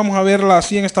de las 10 vamos a verla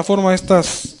así en esta forma,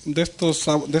 estas de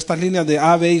estas líneas de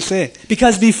A, B y C.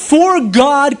 Because before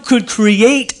God could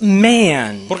create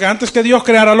man, Porque antes que Dios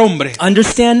creara al hombre,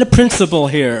 understand the principle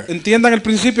here. entiendan el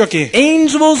principio aquí.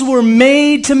 Angels were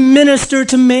made to minister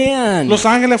to man. Los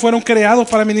ángeles fueron creados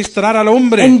para ministrar al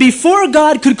hombre. And before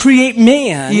God could create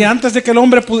man, Y antes de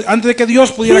que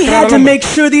Dios pudiera he crear had al to hombre, make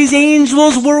sure these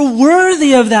angels were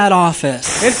worthy of that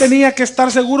office. él tenía que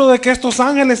estar seguro de que estos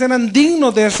ángeles eran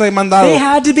dignos de ese mandado. They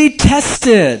had to be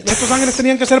tested. Estos ángeles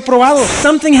tenían que ser probados.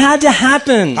 Something had to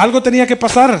happen Algo tenía que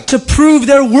pasar to prove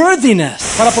their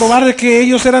worthiness para probar de que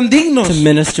ellos eran dignos to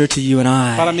minister to you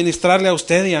and para I. ministrarle a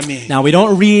usted y a mí. Now, we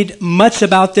don't read much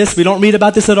about this. We don't read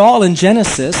about this at all in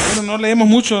Genesis. Bueno, no leemos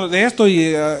mucho de esto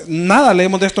y nada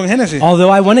leemos de esto en Génesis.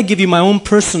 Although I want to give you my own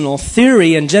personal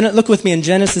theory, and look with me in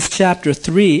Genesis chapter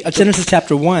 3, Genesis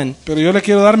chapter 1. Pero yo le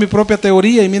quiero dar mi propia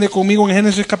teoría y mire conmigo en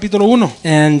Génesis capítulo 1.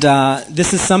 And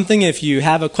this is something, if you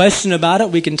have a question about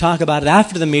it, we can talk about it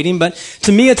after the meeting. But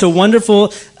to me, it's a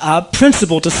wonderful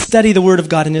principle to study the Word of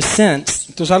God in this sense.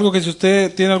 Entonces algo que si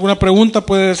usted tiene alguna pregunta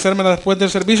puede hacérmela después del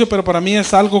servicio, pero para mí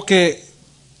es algo que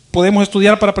podemos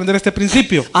estudiar para aprender este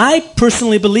principio. I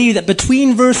personally believe that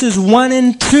between verses 1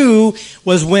 and 2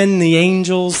 was when the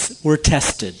angels were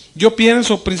tested. Yo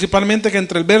pienso principalmente que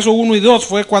entre el verso 1 y 2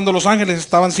 fue cuando los ángeles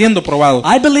estaban siendo probados.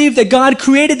 I believe that God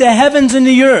created the heavens and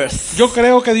the earth. Yo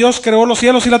creo que Dios creó los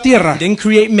cielos y la tierra. He didn't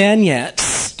create man yet.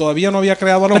 Todavía no había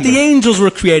creado al But the hombre. angels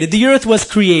were created. The earth was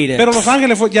created. Pero los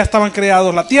ángeles ya estaban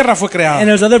creados, la tierra fue And creada.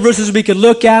 there's other verses we could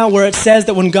look at where it says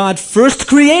that when God first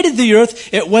created the earth,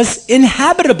 it was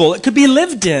inhabitable. It could be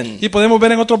lived in. Y podemos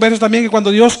ver en otros versos también que cuando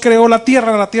Dios creó la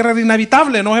tierra era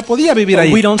inhabitable, no se podía vivir But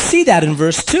we ahí. don't see that in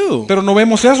verse 2. Pero no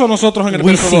vemos eso nosotros en el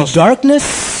We verso see 2. darkness.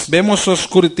 Vemos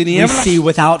We tinieblas, see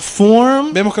without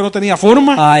form. vemos que no tenía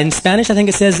forma. In Spanish, I think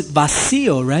it says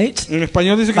vacío, right? En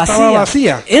español dice que estaba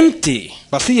vacía, Empty.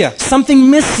 vacía. Something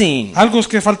missing. Algo es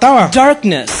que faltaba,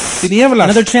 Darkness. tinieblas.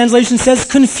 Another translation says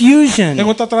confusion. En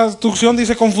otra traducción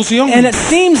dice confusión. And it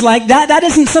seems like that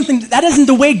isn't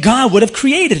the way God would have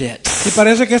created it. Y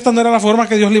parece que esta no era la forma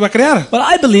que Dios le iba a crear. What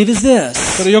I believe is this.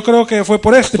 Pero yo creo que fue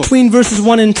por esto, Between verses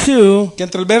 1 and 2 que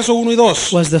entre el verso 1 y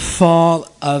 2 was the fall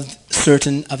of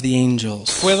certain of the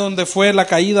angels. fue donde fue la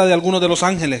caída de algunos de los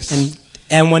ángeles.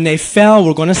 And when they fell,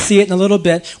 we're going to see it in a little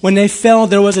bit, when they fell,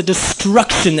 there was a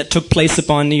destruction that took place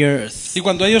upon the earth. Y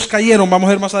cuando ellos cayeron, vamos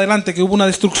a ver más adelante que hubo una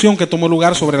destrucción que tomó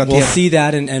lugar sobre la We'll tierra. see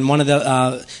that in one of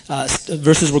the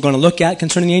verses we're going to look at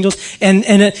concerning the angels. And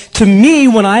to me,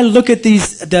 when I look at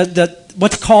these,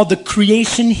 what's called the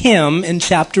creation hymn in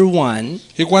chapter 1,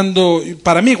 Y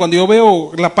para mí, cuando yo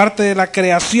veo la parte de la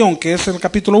creación, que es el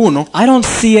capítulo 1, I don't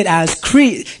see it as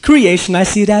creation, I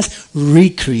see it as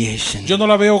recreation. yo no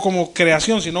la veo como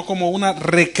creación, sino como una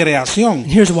recreación.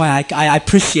 And here's why I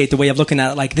appreciate the way of looking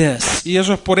at it like this. Y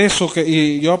eso es por eso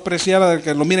que yo apreciara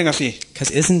que lo miren así.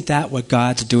 Because isn't that what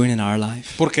God's doing in our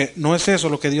life? Porque no es eso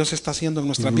lo que Dios está haciendo en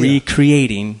nuestra vida,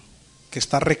 Recreating que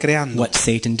está recreando what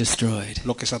Satan destroyed.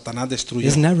 lo que Satanás destruyó.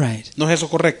 Isn't that right? ¿No es eso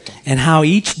correcto? And how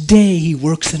each day he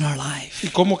works in our life. Y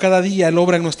cómo cada día Él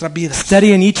obra en nuestras vidas.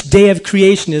 Studying each day of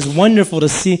creation is wonderful to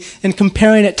see, and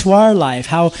comparing it to our life.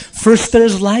 How first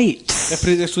there's light,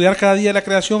 Estudiar cada día la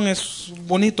creación es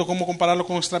bonito, cómo compararlo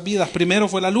con nuestras vidas. Primero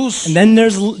fue la luz. and then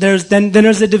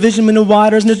there's the division in the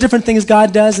waters, and there's different things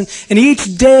God does, and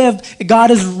each day of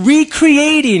God is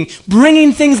recreating,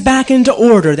 bringing things back into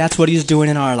order. That's what He's doing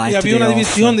in our life Y había today una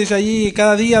división, also. dice allí, y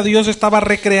cada día Dios estaba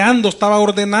recreando, estaba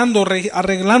ordenando,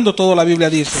 arreglando todo, la Biblia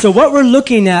dice. So what we're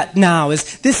looking at now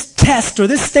is this test or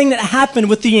this thing that happened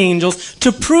with the angels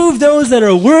to prove those that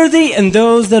are worthy and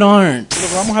those that aren't. Lo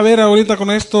que vamos a ver ahorita con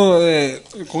esto,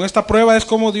 con esta prueba, es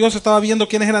cómo Dios estaba viendo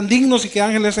quiénes eran dignos y qué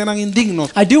ángeles eran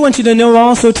indignos. I do want you to know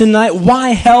also tonight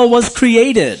why hell was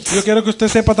created. Yo quiero que usted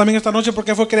sepa también esta noche por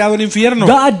qué fue creado el infierno.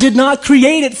 God did not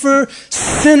create it for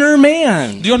sinner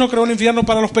man. Dios no creó el infierno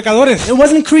para los pecadores. It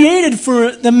wasn't created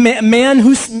for the man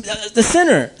who's the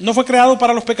sinner. No fue creado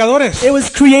para los pecadores. It was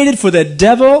created for the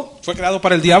devil Fue creado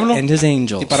para el diablo and his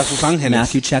angels. y para sus ángeles.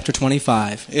 Matthew chapter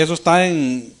 25. Eso está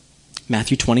en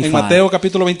Matthew En Mateo 25.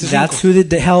 capítulo 25. That's who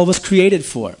the hell was created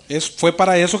for. Fue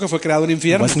para eso que fue creado el It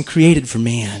infierno. wasn't created for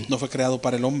man. No fue creado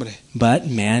para el hombre. But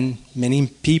man, many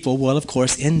people will of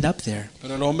course end up there.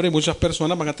 Pero el hombre y muchas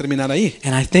personas van a terminar ahí.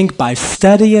 And I think by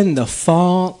studying the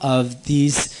fall of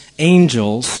these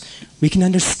angels, we can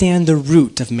understand the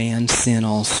root of man's sin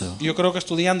also. Yo creo que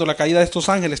estudiando la caída de estos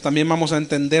ángeles también vamos a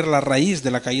entender la raíz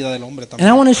de la caída del hombre And I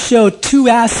también. want to show two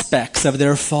aspects of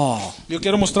their fall. Yo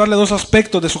quiero mostrarle dos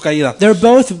aspectos de su caída. They're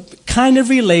both kind of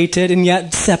related and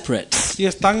yet separate. Y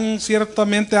están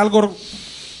ciertamente algo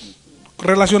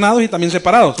relacionados y también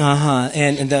separados.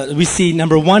 We see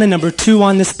number 1 and number 2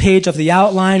 on this page of the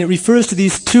outline. It refers to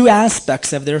these two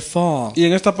aspects of their fall. Y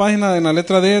en esta página, en la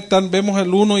letra D, vemos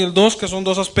el 1 y el 2, que son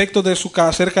dos aspectos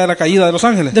acerca de la caída de los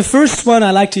ángeles. The first one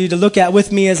I'd like you to look at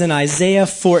with me is in Isaiah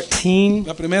 14.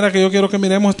 La primera que yo quiero que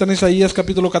miremos está en Isaías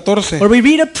capítulo 14. Where we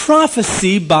read a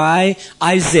prophecy by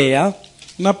Isaiah.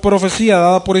 Una profecía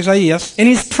dada por Isaías. And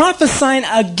he's prophesying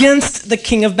against the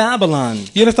king of Babylon.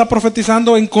 Y él está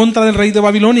profetizando en contra del rey de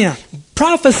Babilonia.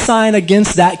 Prophesying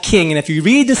against that king. And if you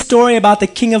read the story about the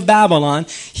king of Babylon,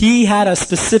 he had a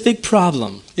specific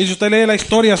problem. Y si usted lee la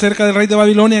historia acerca del rey de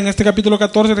Babilonia, en este capítulo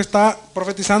 14 le está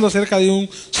profetizando acerca de un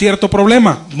cierto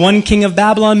problema. One king of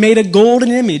Babylon made a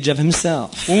golden image of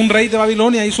himself. Un rey de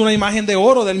Babilonia hizo una imagen de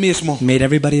oro del mismo. Made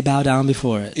everybody bow down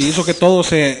before it. Y hizo que todos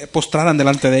se postraran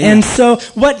delante de él. And so,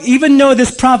 even though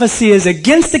this prophecy is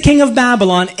against the king of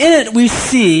Babylon, in it we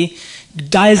see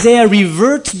Isaiah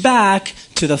reverts back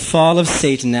to the fall of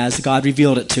Satan as God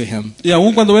revealed it to him. Y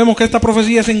aun cuando vemos que esta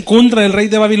profecía es en contra del rey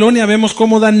de Babilonia, vemos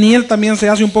cómo Daniel también se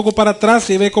hace un poco para atrás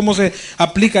y ve cómo se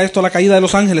aplica esto a la caída de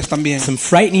los ángeles también. Some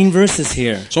frightening verses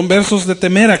here. Son versos de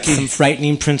temer aquí. Some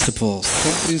frightening principles.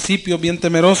 Son principios bien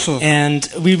temerosos. And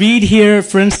we read here,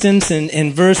 for instance,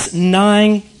 in verse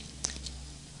 9,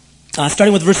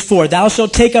 starting with verse 4, thou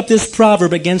shalt take up this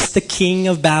proverb against the king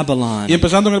of Babylon. Y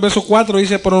empezando en el verso 4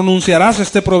 dice, pronunciarás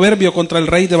este proverbio contra el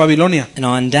rey de Babilonia. And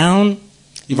on down,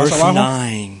 y más verse abajo,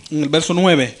 9. En el verso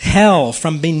 9. Hell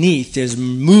from beneath is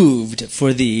moved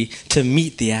for thee to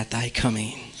meet thee at thy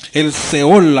coming. El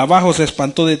Seol abajo se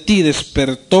espantó de ti,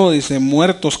 despertó, dice,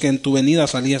 muertos que en tu venida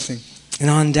saliesen. And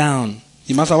on down.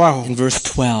 Y más abajo, in verse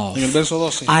 12, en el verso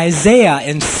 12, Isaiah,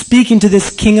 in speaking to this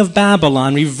king of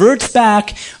Babylon, reverts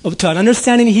back to an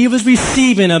understanding he was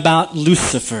receiving about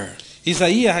Lucifer.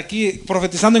 Isaías aquí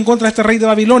profetizando en contra de este rey de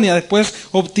Babilonia, después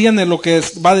obtiene lo que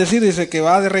va a decir, dice que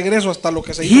va de regreso hasta lo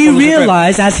que se hizo He con Lucifer.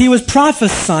 realized as he was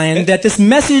prophesying that this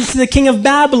message to the king of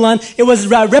Babylon, it was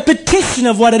a repetition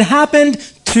of what had happened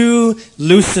to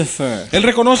Lucifer. Él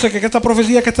reconoce que esta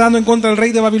profecía que está dando en contra del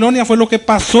rey de Babilonia fue lo que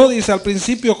pasó, dice, al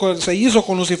principio se hizo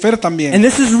con Lucifer también. And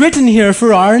this is written here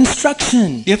for our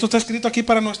instruction. Y esto está escrito aquí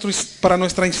para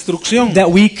nuestra instrucción. That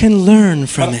we can learn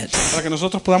from it. Para que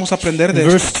nosotros podamos aprender de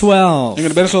Verse esto. 12. En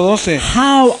el verso 12.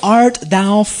 How art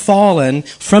thou fallen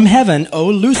from heaven,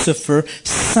 O Lucifer,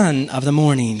 son of the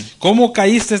morning? ¿Cómo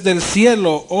caíste del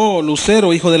cielo, oh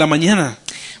Lucero, hijo de la mañana?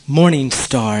 Morning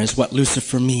star is what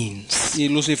Lucifer means. Y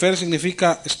Lucifer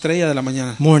significa estrella de la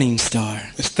mañana. Morning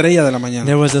star. Estrella de la mañana.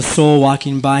 There was a soul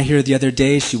walking by here the other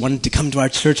day. She wanted to come to our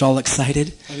church all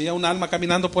excited. Había un alma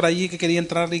caminando por allí que quería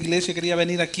entrar a la iglesia, quería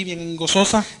venir aquí bien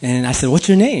gozosa. And I said, what's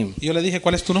your name? Y yo le dije,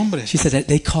 ¿cuál es tu nombre? She said,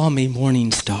 they call me Morning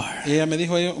Star. Y ella me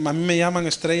dijo, a mí me llaman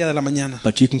estrella de la mañana.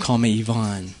 But you can call me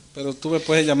Yvonne. Pero tú me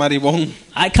puedes llamar Ivonne.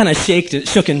 I kind of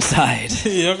shook inside.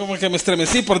 Y yo como que me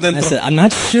estremecí por I dentro. said, I'm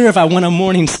not sure if I want a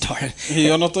morning star. Y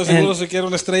yo no estoy seguro si quiero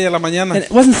una estrella de la mañana. And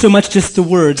it wasn't so much just the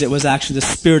words, it was actually the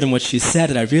spirit in which she said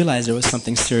it. I realized there was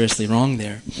something seriously wrong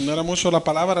there. No era mucho la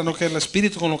palabra, no que el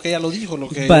espíritu con lo que ella lo dijo, lo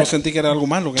que But yo sentí que era algo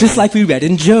malo. just like we read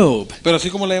in Job, Pero así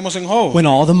como leemos en Job, when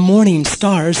all the morning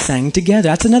stars sang together.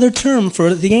 That's another term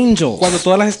for the angels. cuando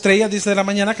todas las estrellas, dice, de la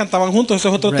mañana cantaban juntos, ese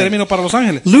es otro Right. término para los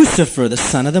ángeles. Lucifer, the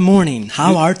son of the morning,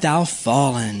 how art thou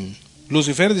fallen?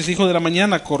 Lucifer, dice, hijo de la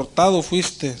mañana, cortado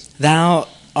fuiste. Thou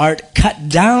art cut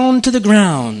down to the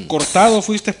ground, Cortado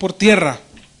fuiste por tierra,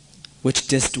 which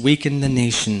didst weaken the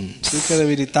nations. sí que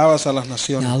debilitabas a las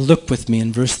naciones. Now look with me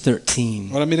in verse 13.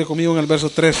 Ahora mire conmigo en el verso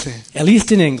 13. At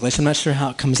least in English, I'm not sure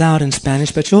how it comes out in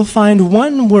Spanish, but you'll find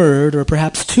one word or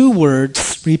perhaps two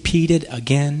words repeated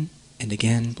again and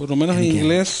again. Por lo menos and en again.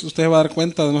 inglés usted va a dar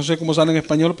cuenta, no sé cómo sale en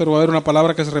español, pero va a haber una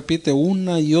palabra que se repite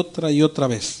una y otra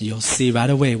vez. You'll see right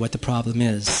away what the problem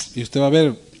is. Y usted va a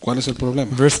ver cuál es el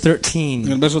problema. Verse En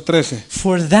 13. el verso 13.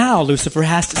 For thou, Lucifer,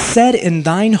 hast said in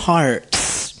thine heart,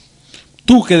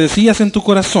 Tú que decías en tu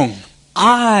corazón,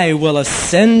 I will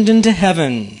ascend into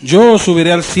heaven. yo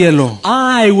subiré al cielo,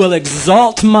 I will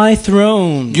exalt my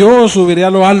throne yo subiré a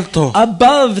lo alto,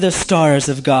 above the stars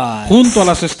of God. junto a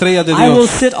las estrellas de I will Dios.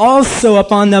 sit also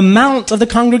upon the mount of the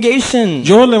congregation,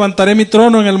 Yo levantaré mi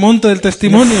trono en el monte del on the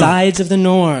testimonio. sides of the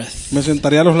north. Me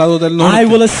sentaré a los lados del I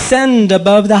will norte. ascend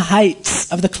above the heights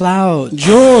of the clouds.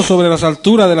 Yo sobre las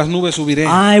alturas de las nubes subiré.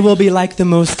 I will be like the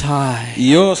Most High.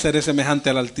 Y yo seré semejante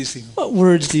al Altísimo. What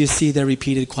words do you see there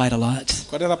repeated quite a lot?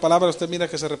 ¿Cuál es la palabra? Usted mira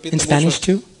que se repite In Spanish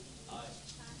mucho. too?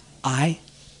 I?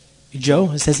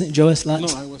 Joe? It says Joe is No,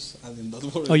 lots? I was adding that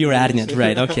word. Oh, you were adding it,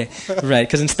 right? Okay, right.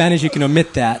 Because in Spanish you can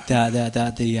omit that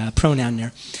the pronoun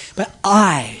there. But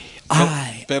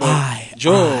Pero I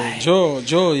yo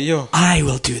y yo. I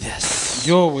will do this.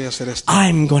 Yo voy a hacer esto.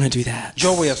 I'm going to do that.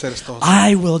 Yo voy a hacer esto.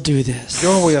 I will do this.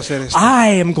 Yo voy a hacer esto.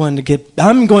 I'm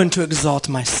going to exalt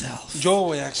myself. Yo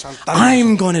voy a exaltar.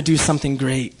 I'm going to do something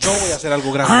great. Yo voy a hacer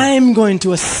algo grande. I'm going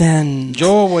to ascend.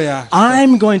 Yo voy a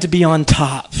I'm going to be on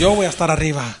top. Yo voy a estar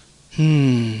arriba.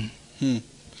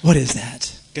 What is that?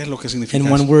 ¿Qué es lo que significa In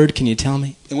eso? one word, can you tell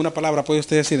me? En una palabra, ¿puede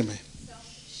usted decirme?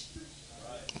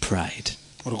 Pride.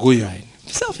 Orgullo. Pride.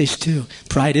 Selfish too.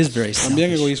 Pride is very También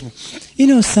selfish. egoísmo. You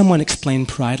know, someone explained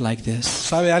pride like this.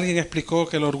 ¿Sabe? Alguien explicó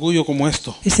que el orgullo como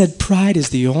esto. He said pride is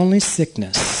the only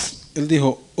sickness. Él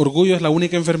dijo, orgullo es la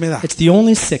única enfermedad. It's the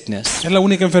only sickness Es la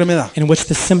única enfermedad in which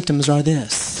the symptoms are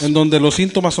this. en donde los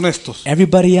síntomas son estos.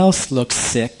 Everybody else looks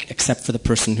sick except for the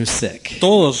person who's sick.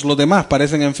 Todos los demás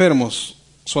parecen enfermos.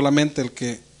 Solamente el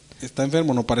que está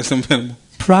enfermo no parece enfermo.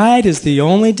 Pride is the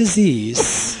only disease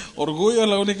Orgullo es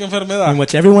la única enfermedad in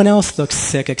which everyone else looks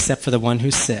sick except for the one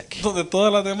who's sick. donde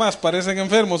todas las demás parecen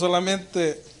enfermos.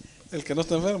 Solamente el que no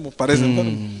está enfermo parece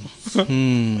enfermo.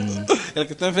 El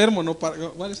que está enfermo no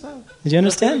parece. Did you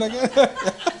understand?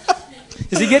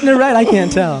 Is he getting it right? I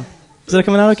can't tell. Is that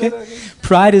coming out okay?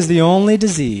 Pride is the only El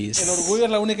disease orgullo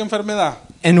es la única enfermedad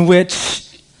in which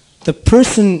the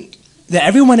person that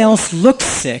everyone else looks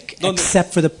sick Donde-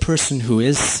 except for the person who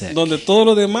is sick. donde todos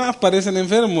los demás parecen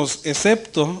enfermos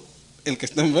excepto el que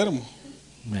está enfermo.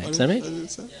 Right, is that right?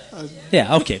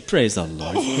 Yeah, okay, praise the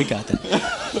Lord. We got that.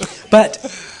 But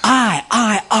I.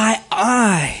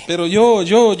 Pero yo.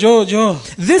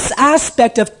 This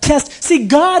aspect of test, see,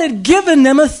 God had given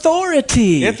them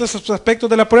authority. Estos aspectos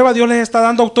de la prueba Dios les está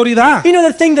dando autoridad. You know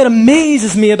the thing that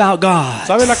amazes me about God?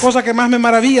 ¿Sabe la cosa que más me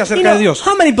maravilla You acerca know, de Dios?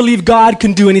 how many believe God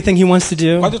can do anything He wants to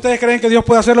do? ¿Cuántos de ustedes creen que Dios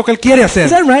puede hacer lo que Él quiere hacer?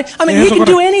 Is that right? I mean, ¿Es He eso can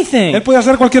do correcto? anything. Él puede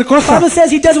hacer cualquier The cosa. Bible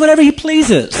says He does whatever He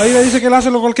pleases. La Biblia dice que Él hace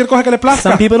cualquier cosa que le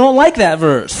plazca. Some people don't like that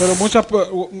verse. Pero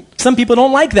Some people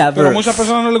don't like that muchas verse.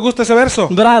 personas no les gusta ese verso.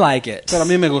 But I like it. Pero a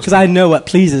mí me Because gusta. I know what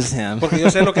pleases Him. Porque yo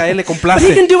sé lo que a Él le But He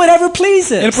complace. can do whatever Él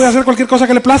pleases. puede hacer cualquier cosa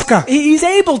que le plazca. He's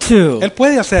able to. Él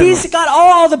puede hacerlo. He's got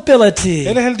all the ability.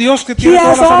 Él es el Dios que He tiene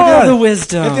toda has la all the sabiduría.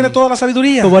 wisdom. Él tiene toda la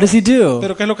sabiduría. But what does He do?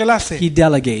 Pero ¿qué es lo que Él hace? He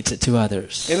delegates it to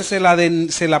others. Él se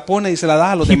la pone y se la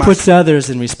da a los He demás. puts others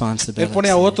in Él responsibility. pone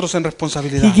a otros en He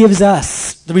responsabilidad. gives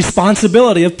us the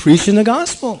responsibility of preaching the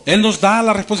gospel. Él nos da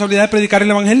la responsabilidad de predicar el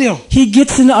evangelio. He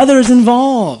gets others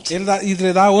involved. Él da, y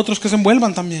le da a otros que se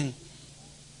envuelvan también.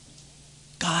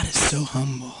 God is so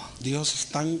humble. Dios es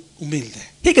tan humilde.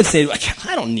 He could say,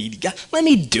 I don't need God. Let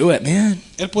me do it, man.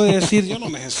 Él puede decir, yo no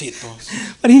necesito.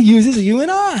 But He uses you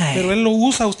and Pero I. Él lo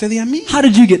usa a usted y a mí. How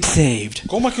did you get saved?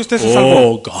 ¿Cómo es que usted se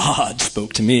salvó? Oh, God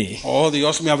spoke to me. Oh,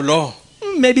 Dios me habló.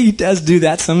 Maybe He does do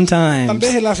that Tal sometimes.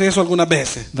 vez Él hace eso algunas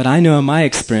veces. But I know in my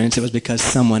experience it was because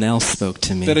someone else spoke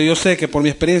to me. Pero yo sé que por mi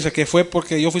experiencia que fue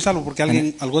porque yo fui salvo, porque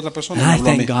alguna otra persona me And I habló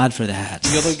a mí. thank God for that.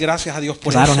 Y yo doy gracias a Dios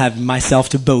por Because I don't eso. have myself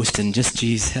to boast in, just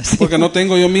Jesus. Porque no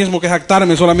tengo yo mismo que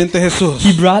jactarme, solamente Jesús.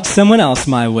 He brought someone else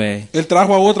my way. Él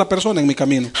trajo a otra persona en mi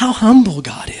camino. How humble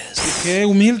God is. Qué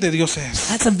humilde Dios es.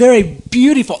 That's a very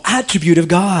beautiful attribute of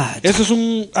God. Ese es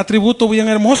un atributo bien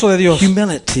hermoso de Dios.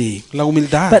 Humility. La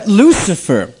humildad. But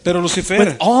Lucifer, Pero with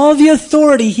Lucifer, all the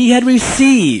authority he had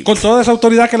received, con toda esa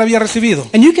autoridad que él había recibido.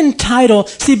 and you can title,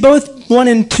 see, both 1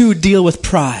 and 2 deal with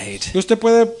pride, Y usted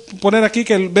puede poner aquí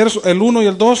que el 1 y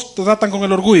el 2 tratan con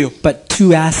el orgullo. but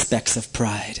two aspects of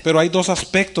pride. Pero hay dos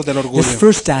aspectos del orgullo. This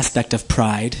first aspect of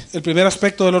pride El primer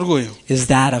aspecto del orgullo is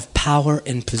that of power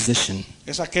and position.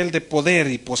 es aquel de poder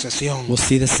y posesión. We'll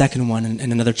see the second one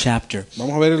in another chapter.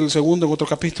 Vamos a ver el segundo en otro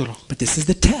capítulo. But this is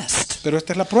the test. Pero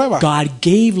esta es la prueba. God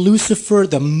gave Lucifer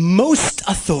the most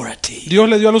authority. Dios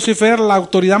le dio a Lucifer la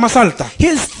autoridad más alta.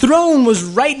 His throne was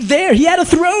right there. He had a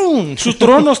throne. Su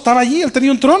trono estaba allí, él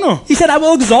tenía un trono. He said, I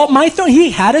will exalt my throne.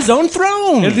 He had his own Él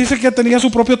throne. dice que tenía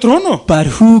su propio trono. But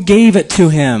who gave it to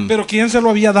him? Pero ¿quién se lo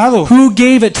había dado? Who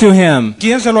gave it to him?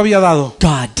 ¿Quién se lo había dado?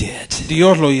 God did.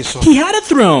 Dios lo hizo. He had a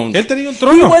throne. Él tenía un He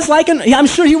trono. was like I'm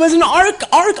sure he was an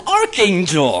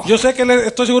archangel. Yo sé que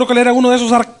estoy seguro que él era uno de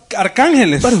esos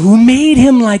arcángeles. But who made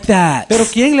him like that? Pero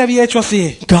 ¿quién le había hecho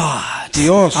así? God.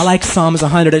 Dios. I like Psalms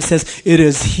 100. It says, it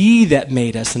is he that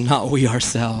made us and not we Y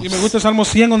ourselves. me gusta el Salmo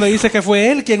 100 donde dice que fue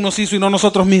él quien nos hizo y no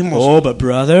nosotros mismos. Oh, but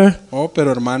brother, Oh,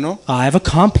 pero hermano, I have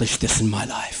accomplished this in my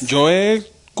life. yo he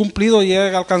cumplido y he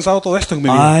alcanzado todo esto en mi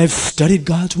vida. I've studied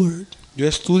God's word. Yo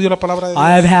estudio la palabra de Dios.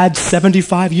 I've had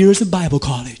 75 years of Bible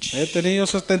college. He tenido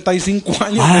 75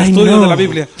 años de I estudio de know la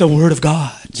Biblia. the word of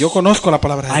God. Yo conozco la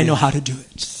palabra I de know Dios. how to do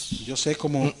it. Yo sé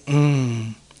cómo.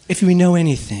 If we know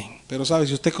anything, Pero sabe,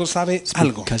 si usted sabe it's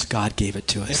algo, because God gave it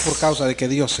to es por us. causa de que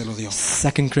Dios se lo dio.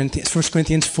 1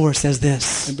 Corinthians 4 says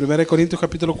this. En 1 Corintios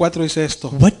capítulo 4 dice esto.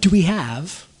 What do we have?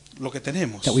 lo que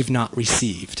tenemos. that we've not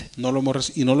received. No lo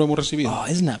hemos recibido. Oh,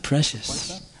 isn't that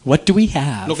precious? What do we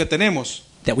have Lo que tenemos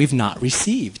that we've not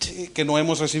received? que no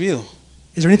hemos recibido.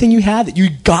 Is there anything you have that you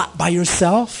got by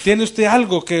yourself? ¿Tiene usted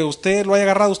algo que usted lo haya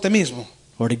agarrado usted mismo?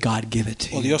 Or did God give it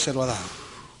to ¿O you? Dios se lo ha dado?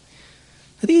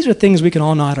 These are things we can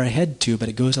all nod our head to, but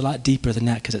it goes a lot deeper than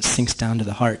that because it sinks down to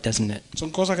the heart, doesn't it? Son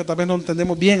cosas que tal vez no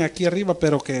entendemos bien aquí arriba,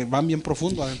 pero que van bien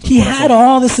profundo adentro He del had corazón.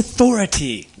 all this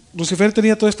authority. Lucifer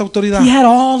tenía toda esta autoridad. He had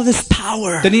all of this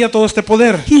power. Tenía todo este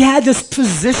poder. He had this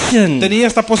position. Tenía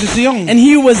esta posición. And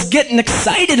he was getting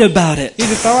excited about it. Y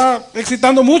se estaba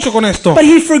excitando mucho con esto. But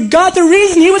he forgot the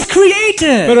reason he was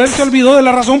created. Pero él se olvidó de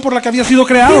la razón por la que había sido He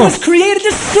creado. was created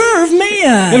to serve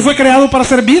man. Él fue creado para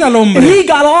servir al And hombre. he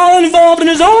got all involved in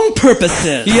his own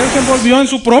purposes. Y él se envolvió en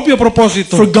su propio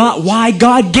propósito. Forgot why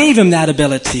God gave him that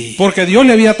ability. Porque Dios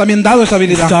le había también dado esa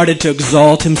habilidad. Started to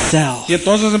exalt himself. Y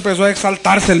entonces empezó a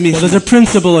exaltarse él Well, mismo. there's a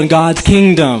principle in God's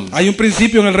kingdom. Hay un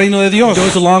principio en el reino de Dios It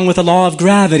goes along with the law of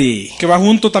gravity. que va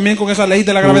junto también con esa ley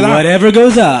de la gravedad. Whatever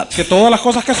goes up Que todas las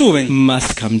cosas que suben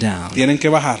must come down. tienen que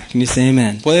bajar. Can you say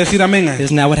amen? ¿Puede decir amén?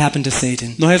 Isn't that what happened to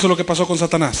Satan? No es eso lo que pasó con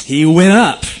Satanás. He went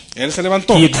up. Él se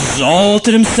levantó, He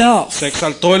exalted himself. se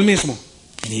exaltó él mismo.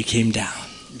 And he came down.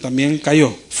 Y también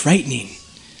cayó, Frightening.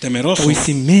 temeroso. But we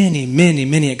see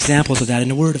many examples of that in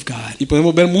the Word of God. Y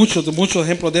podemos ver muchos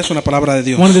ejemplos de eso en la palabra de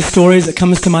Dios. One of the stories that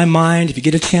comes to my mind, if you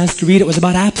get a chance to read it, was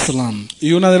about Absalom.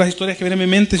 Y una de las historias que viene a mi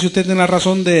mente, si usted tiene la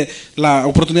razón de la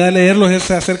oportunidad de leerlo, es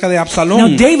acerca de Now,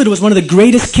 Absalón. David was one of the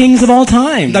greatest kings of all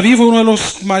time. David fue uno de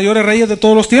los mayores reyes de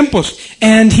todos los tiempos.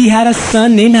 And he had a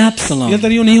son named Y él Absalom.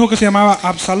 tenía un hijo que se llamaba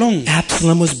Absalón.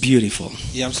 Absalom was beautiful.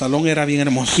 Y Absalón era bien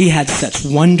hermoso. He had such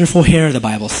wonderful hair, the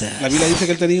Bible La says. Biblia dice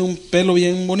que él tenía un pelo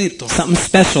bien bonito. Something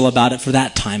special about it for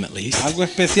that time, at least. Algo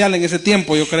especial en ese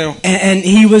tiempo, yo creo. And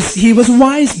he was a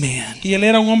wise man. Y él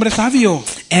era un hombre sabio.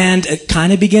 And it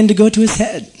kind of began to go to his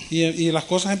head. Y las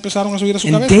cosas empezaron a subir a su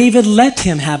And cabeza. David let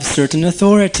him have certain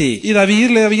authority. Y David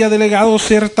le había delegado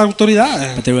cierta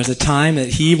autoridad. But there was a time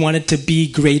that he wanted to be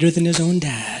greater than his own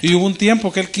dad. Y hubo un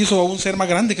tiempo que él quiso aún ser más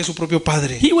grande que su propio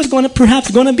padre. He was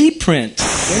perhaps going to be prince.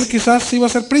 Él quizás iba a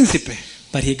ser príncipe,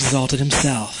 But he exalted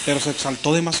himself pero se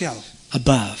exaltó demasiado,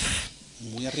 above.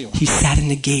 muy arriba. He sat in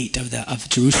the gate of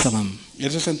Jerusalem.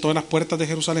 Él se sentó en las puertas de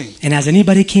Jerusalén. And as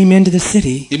anybody came into the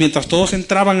city, Y mientras todos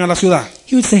entraban a la ciudad,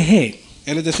 he would say, hey,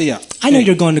 él les decía, I know "Hey,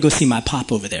 you're going to go see my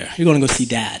pop over there. You're going to go see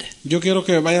dad. yo quiero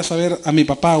que vayas a ver a mi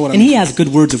papá ahora. And he has good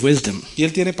words of wisdom. Y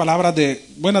él tiene palabras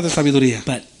buenas de sabiduría,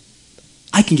 But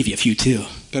I can give you a few too.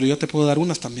 pero yo te puedo dar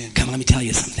unas también. Come, let me tell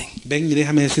you something. Ven y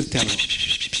déjame decirte algo.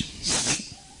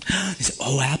 He said,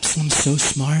 oh, Absalom's so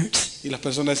smart. Y las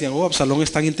personas decían, oh, Absalón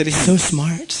es tan So inteligente,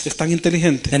 smart. es tan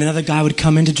inteligente. Then another guy would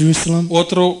come into Jerusalem.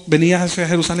 Otro venía hacia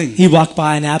Jerusalén He walked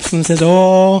by and Absalom says,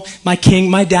 oh, my king,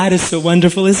 my dad is so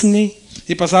wonderful, isn't he?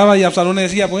 y pasaba y Absalón le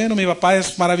decía, bueno, mi papá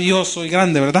es maravilloso y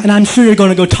grande, ¿verdad? And I'm sure you're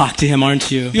going to go talk to him, aren't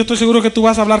you? Yo estoy seguro que tú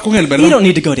vas a hablar con él, You ¿verdad? don't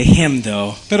need to go to him,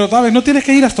 though. Pero, ¿sabes? No tienes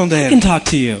que ir hasta donde I can él. talk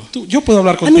to you. Yo puedo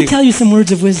hablar Let me contigo. tell you some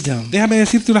words of wisdom. Déjame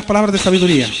decirte unas palabras de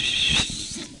sabiduría.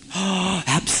 Oh,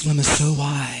 Absalom is so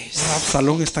wise.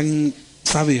 Absalón es tan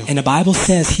sabio. And the Bible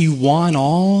says he won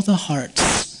all the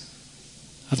hearts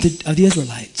of the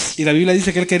Israelites. Y la Biblia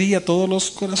dice que él quería todos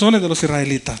los corazones de los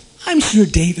israelitas. I'm sure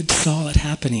David saw it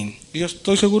happening. Y yo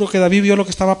estoy seguro que David vio lo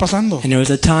que estaba pasando. And there was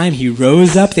a time he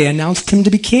rose up, they announced him to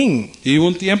be king. Y hubo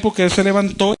un tiempo que él se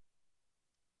levantó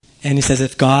And he says,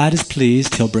 if God is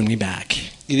pleased, he'll bring me back.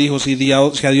 y dijo, si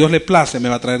a Dios le place, me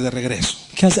va a traer de regreso.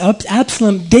 Because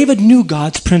Absalom, David knew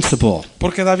God's principle.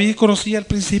 Porque David conocía el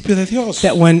principio de Dios.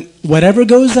 That when whatever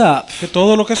goes up Que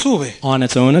todo lo que sube on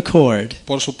its own accord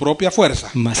por su propia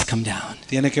fuerza must come down.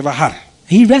 tiene que bajar.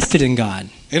 He rested in God.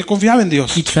 Él confiaba en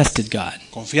Dios. He trusted God.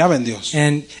 Confiaba en Dios.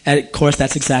 And of course,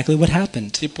 that's exactly what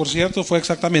happened. Y por cierto, fue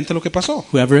exactamente lo que pasó.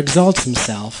 Whoever exalts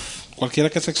himself Cualquiera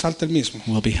que se exalte el mismo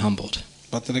will be humbled.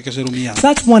 va a tener que ser humillado. So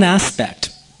that's one aspect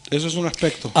Eso es un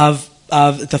aspecto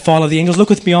of the fall of the angels. Look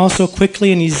with me also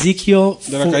quickly in Ezekiel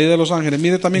de la caída de los ángeles.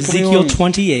 Mire también conmigo Ezekiel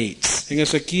 28. en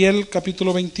Ezequiel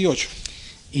capítulo 28.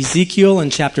 Ezekiel in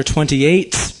chapter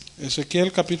 28,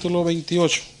 Ezequiel capítulo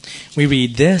 28. we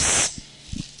read this.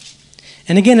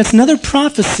 And again, it's another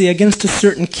prophecy against a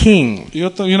certain king. Y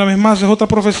una vez más es otra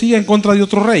profecía en contra de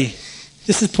otro rey.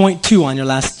 This is point 2 on your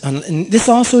last. And this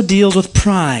also deals with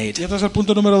pride. Y este es el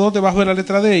punto número 2 debajo de la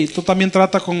letra D. Y esto también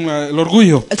trata con el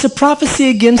orgullo. It's a prophecy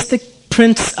against the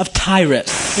prince of Tyrus.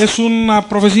 Es una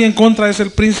profecía en contra, es el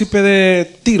príncipe de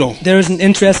Tiro. There's an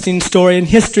interesting story and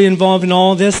history involved in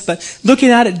all this, but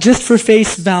looking at it just for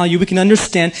face value, we can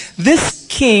understand this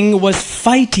king was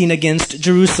fighting against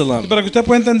Jerusalem. Para que usted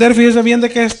pueda entender, fíjese bien de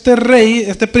que este rey,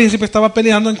 este príncipe estaba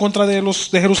peleando en contra de los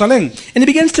de Jerusalén. And he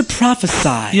begins to Y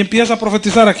prophesy. empieza a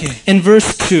profetizar aquí. In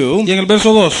verse 2, Y en el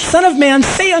verso 2, Son of man,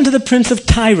 say unto the prince of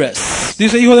Tyrus,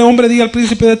 dice, hijo de hombre, diga al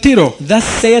príncipe de Tiro, Thus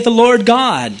saith the Lord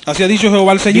God, así ha dicho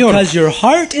Jehová el Señor, because your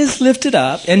heart is lifted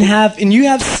up, and you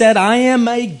have said, I am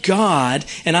a God,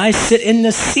 and I sit in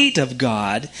the seat of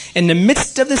God, in the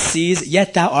midst of the seas,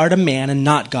 yet thou art a man and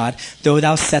not God, though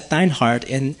thou set thine heart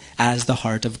in as the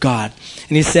heart of God.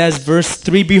 And he says, verse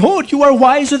 3, Behold, you are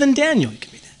wiser than Daniel. You can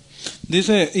read that.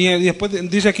 dice, y después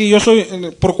dice aquí, yo soy,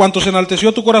 por cuanto se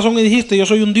enalteció tu corazón y dijiste, yo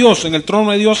soy un Dios, en el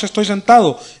trono de Dios estoy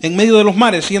sentado, en medio de los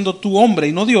mares, siendo tú hombre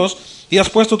y no Dios, y has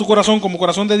puesto tu corazón como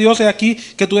corazón de Dios, he aquí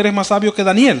que tú eres más sabio que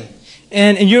Daniel.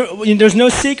 And there's no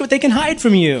secret they can hide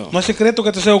from you. No hay secreto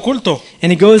que te sea oculto. And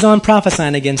he goes on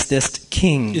prophesying against this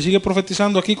king. Y sigue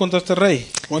profetizando aquí contra este rey,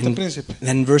 contra este príncipe.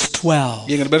 Then verse Y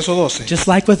 12. en el verso 12, Just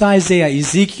like with Isaiah,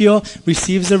 Ezekiel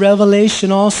receives a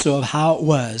revelation also of how it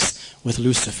was with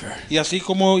Lucifer. y así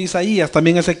como Isaías,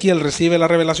 también Ezequiel recibe la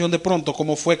revelación de pronto,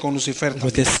 como fue con Lucifer, With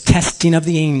también. this testing of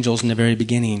the angels in the very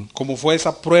beginning. Como fue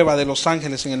esa prueba de los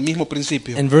ángeles en el mismo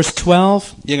principio. In verse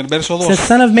 12, Y en el verso it says, 12,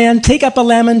 Son of man, take up a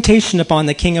lamentation upon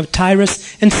the king of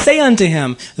Tyrus, and say unto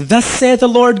him, Thus saith the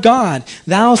Lord God,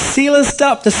 Thou sealest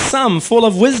up the sum full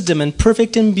of wisdom and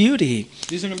perfect in beauty.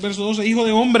 dice en el verso 12, hijo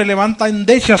de hombre, levanta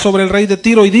endecha sobre el rey de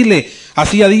Tiro y dile,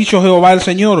 así ha dicho Jehová el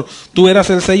Señor, tú eras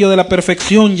el sello de la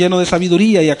perfección, lleno de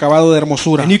sabiduría y acabado de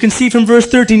hermosura. And you can see from verse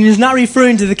 13, he's not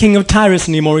referring to the king of Tyrus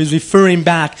anymore, he's referring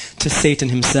back to Satan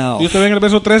himself. Y usted ve en el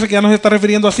verso 13 que ya no se está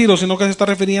refiriendo a Ciro, sino que se está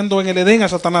refiriendo en el Edén a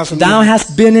Satanás. Thou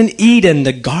hast been in Eden,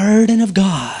 the garden of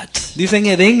God. Dice en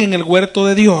Edén, en el huerto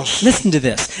de Dios. Listen to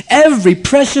this. Every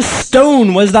precious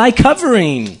stone was thy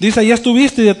covering. Dice, allá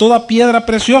estuviste y de toda piedra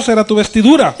preciosa era tu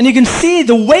vestidura. And you can see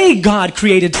the way God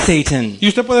created Satan. Y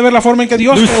usted puede ver la forma en que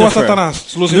Dios creó a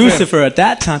Satanás. Lucifer at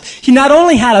that time, he not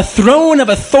only had a throne of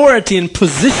authority and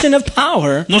position of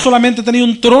power, No solamente tenía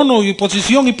un trono y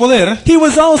posición y poder, he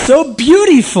was also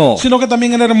beautiful. sino que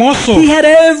también era hermoso. He had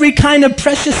every kind of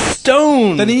precious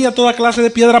stone. Tenía toda clase de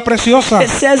piedra preciosa. It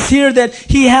says here that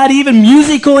he had even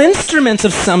musical instruments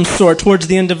of some sort towards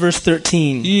the end of verse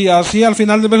 13. Y así al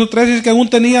final del verso 13 dice que aún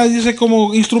tenía, dice,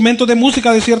 como instrumentos de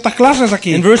música de ciertas clases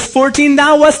aquí. In verse 14,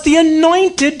 thou wast the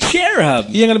anointed cherub.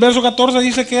 Y en el verso 14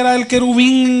 dice que era el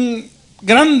querubín The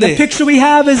grande. picture we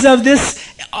have is of this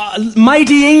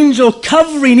mighty angel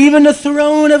covering even the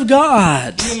throne of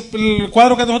God. El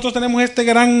cuadro que nosotros tenemos es este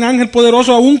gran ángel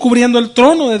poderoso aún cubriendo el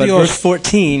trono de But Dios. verse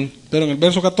 14, Pero en el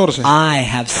verso 14 I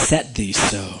have set thee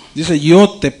so. dice, yo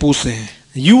te puse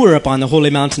You were upon the holy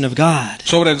mountain of God.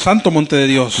 sobre el santo monte de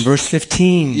Dios. Verse Y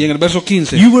 15, en el verso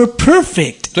 15 you were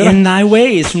perfect Tú eras- in thy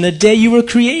ways from the day you were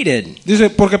created, dice,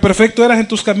 porque perfecto eras en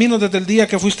tus caminos desde el día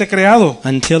que fuiste creado,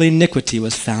 until iniquity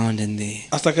was found in thee.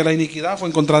 hasta que la iniquidad fue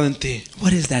encontrada en ti.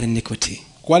 What is that iniquity?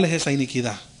 ¿Cuál es esa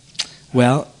iniquidad?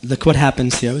 Well, look what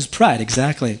happens here. It was pride,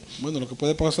 exactly. Bueno, lo que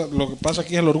pasa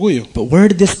aquí es el orgullo. But where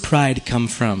did this pride come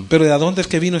from? Pero ¿de dónde es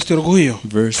que vino este orgullo?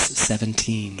 Verse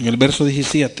 17. En el verso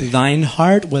 17 Thine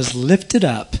heart was lifted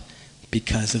up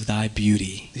because of thy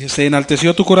beauty. dice, se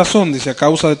enalteció tu corazón, dice, a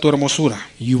causa de tu hermosura.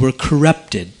 You were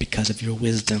corrupted because of your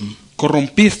wisdom.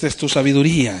 Corrompiste tu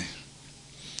sabiduría.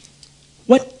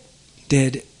 What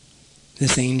did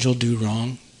this angel do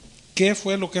wrong? ¿Qué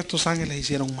fue lo que estos ángeles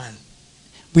hicieron mal?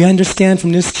 We understand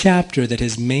from this chapter that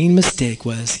his main mistake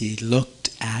was he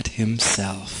looked at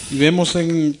himself. Y vemos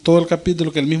en todo el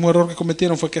capítulo que el mismo error que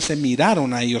cometieron fue que se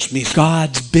miraron a ellos mismos.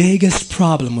 God's biggest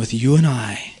problem with you and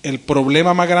I El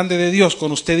problema más grande de Dios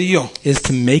con usted y yo is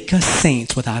to make us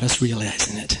saints without us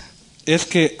realizing it. es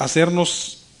que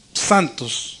hacernos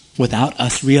santos Without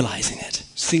us realizing it.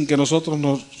 sin que nosotros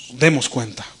nos demos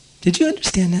cuenta. Did you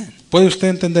understand that? ¿Puede usted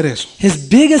entender eso? His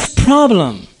biggest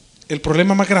problem El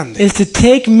problema más grande is to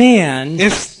take man,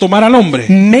 es tomar al hombre,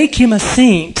 make him a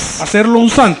saint, hacerlo un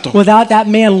santo, without that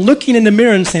man looking in the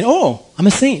mirror and saying, oh, I'm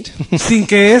a saint. sin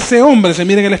que ese hombre se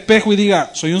mire en el espejo y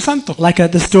diga, soy un santo. Like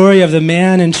the story of the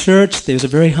man in church, there was a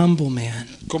very humble man.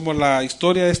 Como la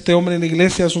historia de este hombre en la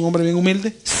iglesia, es un hombre bien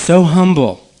humilde, So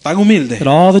humble tan humilde, that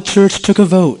all the church took a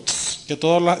vote.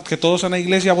 que todos en la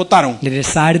iglesia votaron They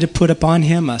decided to put upon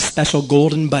him a special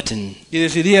golden button y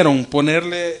decidieron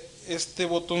ponerle este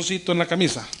botoncito en la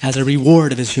camisa as a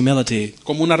reward of his humility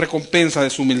como una recompensa de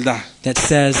su humildad. that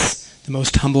says, the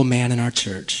most humble man in our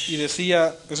church. Y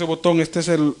decía ese botón, este es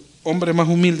el hombre más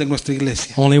humilde en nuestra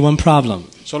iglesia. Only one problem.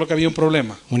 Solo que había un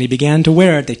problema. When he began to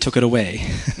wear it, they took it away.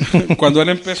 Cuando él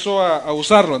empezó a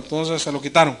usarlo, entonces se lo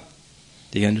quitaron.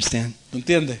 Do you understand? ¿No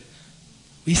entiende?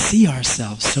 We see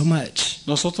ourselves so much.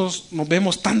 Nosotros nos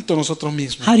vemos tanto nosotros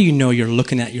mismos. How do you know you're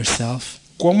looking at yourself?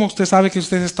 ¿Cómo usted sabe que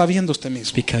usted se está viendo usted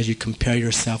mismo? Because you compare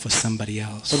yourself with somebody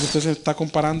else. Porque usted se está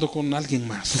comparando con alguien Is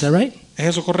más. that right? ¿Es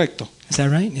eso correcto? Is that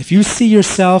right? If you see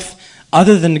yourself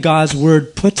other than God's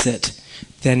word puts it,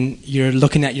 then you're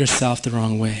looking at yourself the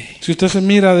wrong way. Si usted se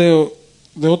mira de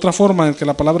otra forma en que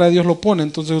la palabra de Dios lo pone,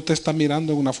 entonces usted está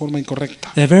mirando en una forma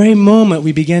incorrecta. The very moment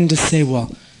we begin to say, well,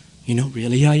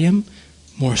 really I am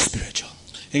more spiritual.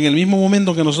 En el mismo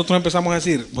momento que nosotros empezamos a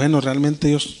decir, bueno,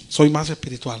 realmente yo soy más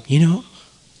espiritual.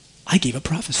 I gave a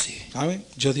prophecy. ¿Sabe?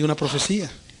 Yo di una profecía.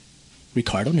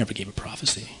 Ricardo never gave a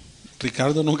prophecy.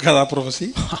 Ricardo nunca da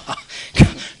profecía.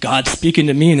 God's speaking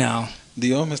to me now.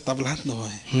 Dios me está hablando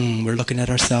hoy. We're looking at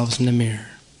ourselves in the mirror.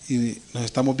 Y nos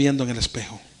estamos viendo en el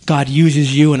espejo. God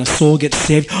uses you and a soul gets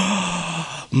saved.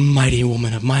 Mighty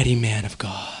woman, a mighty man of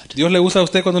God. Dios le usa a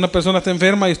usted cuando una persona está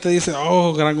enferma y usted dice,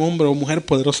 oh, gran hombre o mujer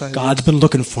poderosa de Dios. God's been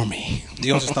looking for me.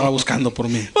 Dios estaba buscando por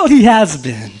mí. Well, he has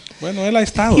been. Bueno, Él ha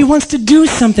estado. He wants to do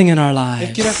something in our Él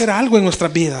lives. quiere hacer algo en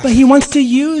nuestras vidas. But he wants to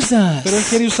use us. Pero Él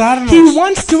quiere usarnos. He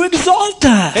wants to exalt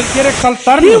us. Él quiere He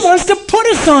exaltarnos. wants to put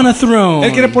us on a throne.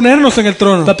 Él quiere ponernos en el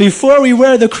trono. But before we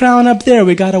wear the crown up there,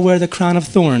 we got to wear the crown of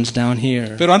thorns down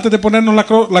here. Pero antes de ponernos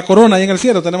la corona ahí en el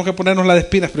cielo, tenemos que ponernos la de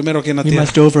espinas primero aquí en la We tierra.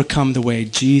 must overcome the way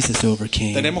Jesus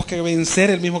overcame. Tenemos que vencer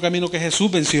el mismo camino que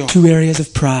Jesús venció. Two areas of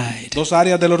pride. Dos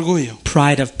áreas del orgullo.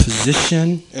 Pride of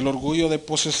position, El orgullo de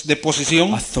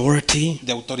posición, authority,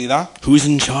 de autoridad. who's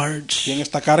in charge, ¿Quién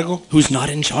está a cargo? who's not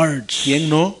in charge. ¿Quién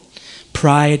no?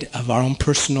 Pride of our own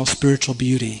personal spiritual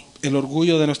beauty. El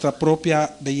orgullo de nuestra propia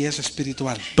belleza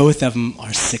espiritual. Both of them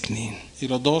are sickening. Y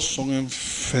los dos son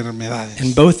enfermedades.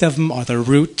 And both of them are the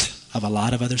root of a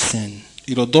lot of other sin.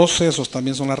 Y los dos esos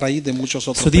también son la raíz de muchos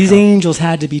otros So these pecados. angels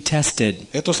had to be tested.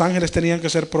 Estos ángeles tenían que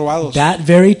ser probados. That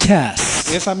very test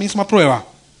Esa misma prueba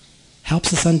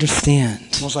helps us understand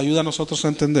nos ayuda a nosotros a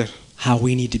entender how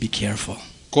we need to be careful.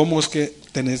 cómo es que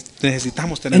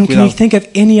necesitamos tener And can you cuidado. think of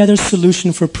any other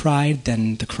solution for pride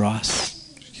than the cross?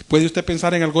 ¿Puede usted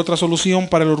pensar en alguna otra solución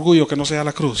para el orgullo que no sea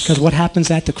la cruz? Because what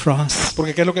happens at the cross?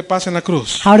 Porque ¿qué es lo que pasa en la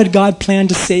cruz? How did God plan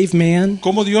to save man?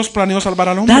 ¿Cómo Dios planeó salvar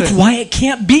al hombre? That's why it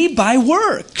can't be by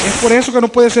works. Es por eso que no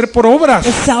puede ser por obras.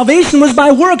 If salvation was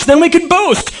by works, then we could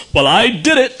boast. Well, I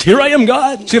did it. Here I am,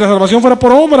 God. Si la salvación fuera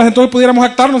por obras, entonces pudiéramos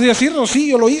actarnos y decirnos, sí,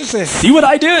 yo lo hice. See what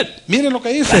I did. Miren lo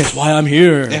que hice. That's why I'm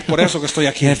here. Es por eso que estoy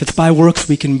aquí. And if it's by works,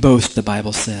 we can boast, the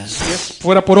Bible says. Si es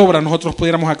fuera por obras, nosotros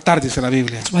pudiéramos actar, dice la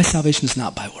Biblia. That's why salvation is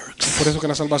not by works. Por eso que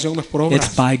la salvación no es por It's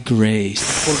obras, by grace.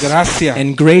 por gracia.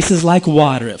 And grace is like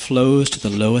water. It flows to the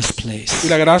lowest place. Y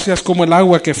la gracia es como el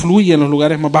agua que fluye en los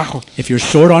lugares más bajos. If you're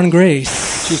short on grace,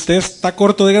 Si usted está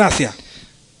corto de gracia,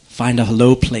 find a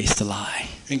low place to lie.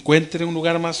 encuentre un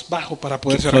lugar más bajo para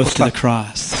poderse Close to the recostar,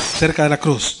 cross. cerca de la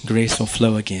cruz. Grace will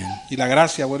flow again. Y la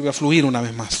gracia vuelve a fluir una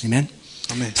vez más. Amen?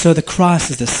 Amén. So the cross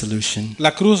is the solution.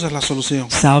 La cruz es la solución.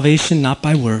 Salvation not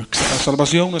by works, La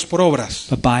salvación no es por obras,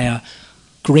 but by a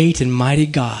great and mighty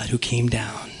God who came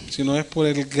down, sino es por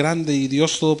el grande y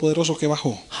Dios todopoderoso que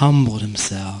bajó, humbled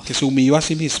himself que se humilló a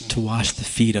sí mismo to wash the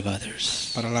feet of others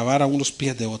para lavar aún los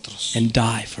pies de otros and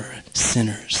die for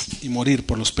sinners. y morir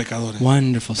por los pecadores.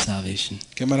 Wonderful salvation.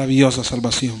 Qué maravillosa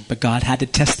salvación. But God had to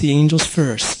test the angels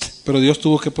first Pero Dios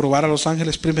tuvo que probar a los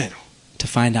ángeles primero to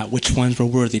find out which ones were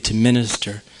worthy to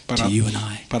minister para, to you and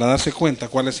I. para darse cuenta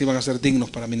cuáles iban a ser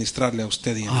dignos para ministrarle a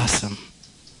usted y a mí. Awesome.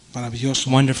 Maravilloso.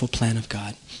 Wonderful plan of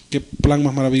God. Qué plan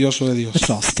más maravilloso de Dios. Let's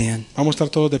all stand. Vamos a estar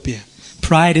todos de pie.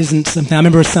 Pride isn't something. I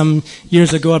remember some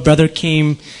years ago a brother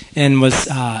came and was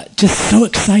just so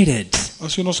excited.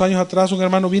 Hace unos años atrás un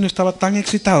hermano vino y estaba tan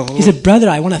excitado. He said, "Brother,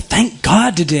 I want to thank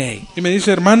God today. Y me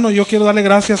dice, hermano, yo quiero darle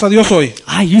gracias a Dios hoy.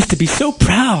 I used to be so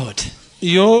proud.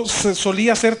 Y yo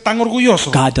solía ser tan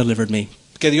orgulloso God delivered me.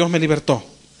 que Dios me libertó.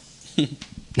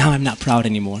 Now I'm not proud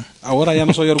anymore." Ahora ya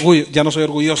no soy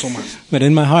orgulloso más. But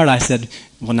in my heart I said,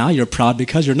 "Well, now you're proud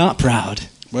because you're not proud.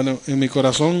 Bueno, en mi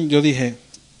corazón yo dije,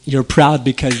 You're proud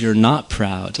because you're not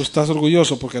proud. tú estás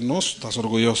orgulloso porque no estás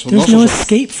orgulloso. There's no sos-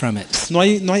 escape from it." no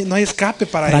hay escape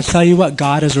para But I eso. tell you what,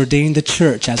 God has ordained the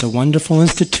church as a wonderful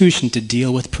institution to deal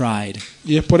with pride.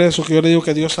 Y es por eso que yo le digo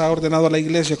que Dios ha ordenado a la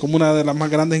iglesia como una de las más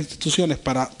grandes instituciones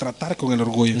para tratar con el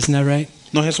orgullo. Isn't that right?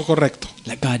 ¿No es eso correcto?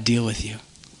 Let God deal with you.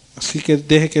 Así que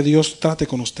deje que Dios trate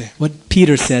con usted. What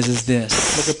Peter says is Lo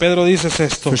this. que Pedro dice es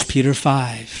esto. 1 Peter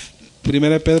 5.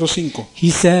 1 Pedro 5.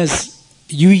 He says,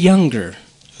 "You younger,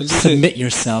 Él dice, submit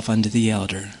yourself unto the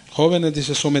elder, jóvenes,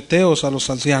 dice, someteos a los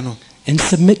ancianos and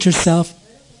submit yourself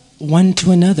one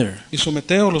to another. y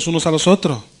someteos los unos a los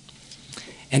otros.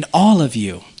 And all of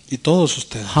you, Y todos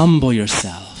ustedes, humble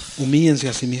yourself humíllense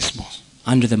a sí mismos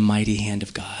under the mighty hand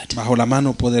of God. bajo la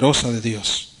mano poderosa de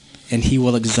Dios. And he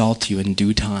will exalt you in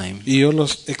due time. Y Dios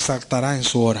los exaltará en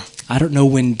su hora. I don't know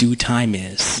when due time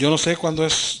is, Yo no sé cuándo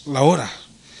es la hora,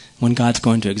 when God's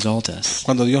going to exalt us.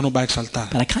 cuando Dios nos va a exaltar.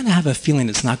 But I kind of have a feeling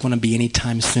it's not going to be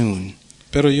anytime soon.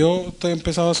 Pero yo he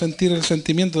empezado a sentir el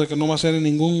sentimiento de que no va a ser en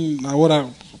ninguna hora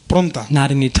pronta.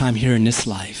 Not anytime here in this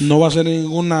life. No va a ser en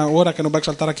ninguna hora que nos va a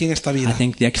exaltar aquí en esta I vida.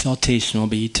 think the exaltation will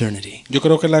be eternity. Yo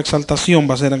creo que la exaltación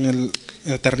va a ser en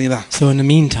la eternidad. So in the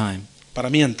meantime, Para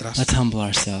mientras, let's humble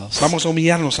ourselves vamos a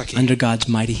humillarnos aquí, under God's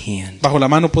mighty hand, bajo la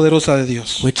mano poderosa de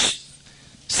Dios, which,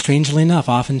 strangely enough,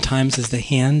 oftentimes is the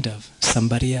hand of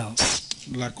somebody else.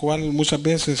 la cual muchas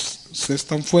veces es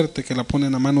tan fuerte que la pone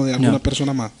en la mano de alguna No.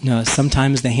 persona más. No,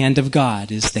 sometimes the hand of God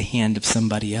is the hand of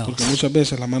somebody Porque else. muchas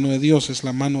veces la mano de Dios es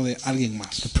la mano de alguien The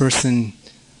más. person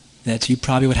that you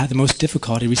probably would have the most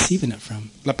difficulty receiving it from.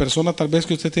 La persona tal vez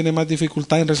que usted tiene más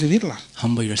dificultad en recibirla.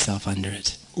 Humble yourself under it,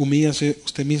 Humíllase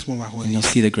usted mismo bajo and ella. you'll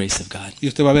see the grace of God. Y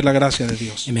usted va a ver la gracia de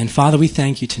Dios. Amen. Father, we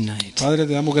thank you tonight. Padre,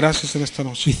 te damos gracias en esta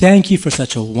noche. We thank you for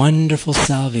such a wonderful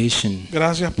salvation,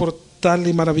 Gracias por tal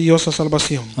y maravillosa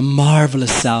salvación. a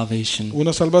marvelous salvation,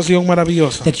 Una salvación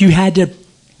maravillosa. that you had to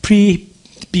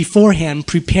beforehand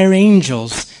prepare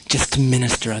angels just to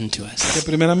minister unto Que us.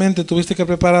 primeramente tuviste que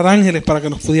preparar ángeles para que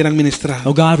nos pudieran ministrar.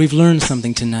 Oh God, we've learned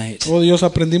something tonight, Oh Dios,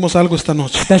 aprendimos algo esta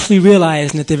noche. especially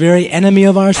realizing that the very enemy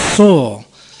of our soul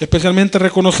Especialmente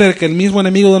reconocer que el mismo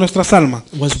enemigo de nuestras almas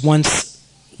was once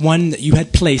one that you had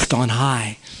placed on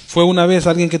high. fue una vez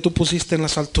alguien que tú pusiste en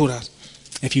las alturas.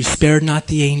 If you spared not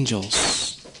the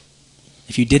angels,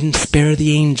 if you didn't spare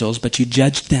the angels, but you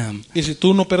judged them, Y si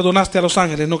tú no perdonaste a los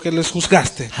ángeles, no que les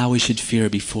juzgaste, how we should fear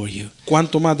before you.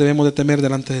 ¿cuánto más debemos de temer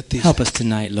delante de ti? Help us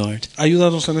tonight, Lord.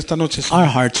 Ayúdanos en esta noche, Señor. Our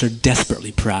hearts are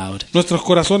desperately proud. Nuestros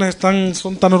corazones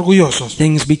son tan orgullosos.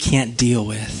 Things we can't deal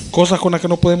with. Cosas con las que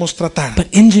no podemos tratar. But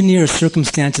engineer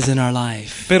circumstances in our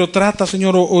life. Pero trata,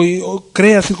 Señor, o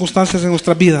crea circunstancias en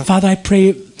nuestra vida. Father, I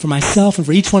pray for myself and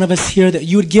for each one of us here that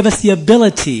you would give us the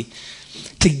ability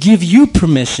to give you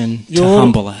permission to Yo-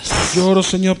 humble us. Yo oro,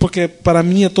 Señor, porque para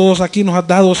mí a todos aquí nos has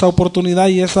dado esa oportunidad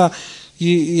y esa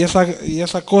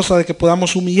cosa de que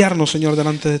podamos humillarnos, Señor,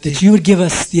 delante de ti. That you would give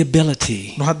us the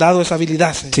ability Nos has dado esa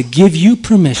habilidad, Señor, to give you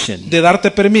permission de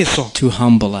darte permiso to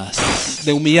humble us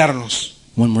de humillarnos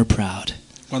when we're proud.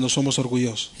 cuando somos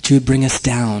orgullosos, That you would bring us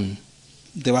down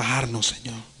de bajarnos,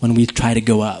 Señor, when we try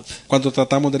to go up. cuando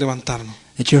tratamos de levantarnos.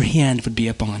 That your hand would be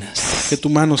upon us Que tu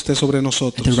mano esté sobre at the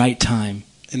nosotros right time,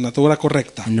 en la hora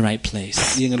correcta in the right place.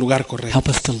 y en el lugar correcto. Help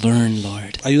us to learn,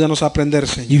 Lord. Ayúdanos a aprender,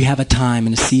 Señor, You have a time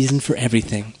and a season for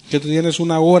everything. que tú tienes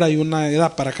una hora y una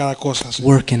edad para cada cosa, Señor.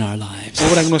 Work in our lives.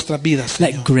 Obra en nuestras vidas,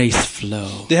 Let Señor. grace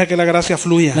flow. Deja que la gracia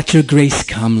fluya. Let your grace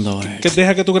come, Lord.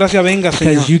 Deja que tu gracia venga,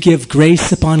 Señor, Because you give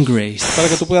grace upon grace. para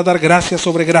que tú puedas dar gracia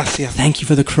sobre gracia. Thank you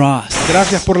for the cross.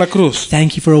 Gracias por la cruz.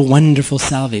 Thank you for a wonderful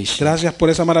salvation. Gracias por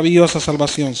esa maravillosa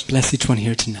salvación. Bless each one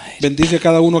here tonight. Bendice a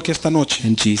cada uno aquí esta noche.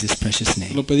 In Jesus' precious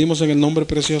name. Lo pedimos en el nombre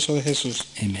precioso de Jesús.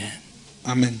 Amen.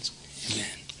 Amén.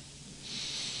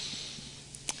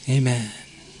 Amen.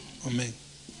 Amén.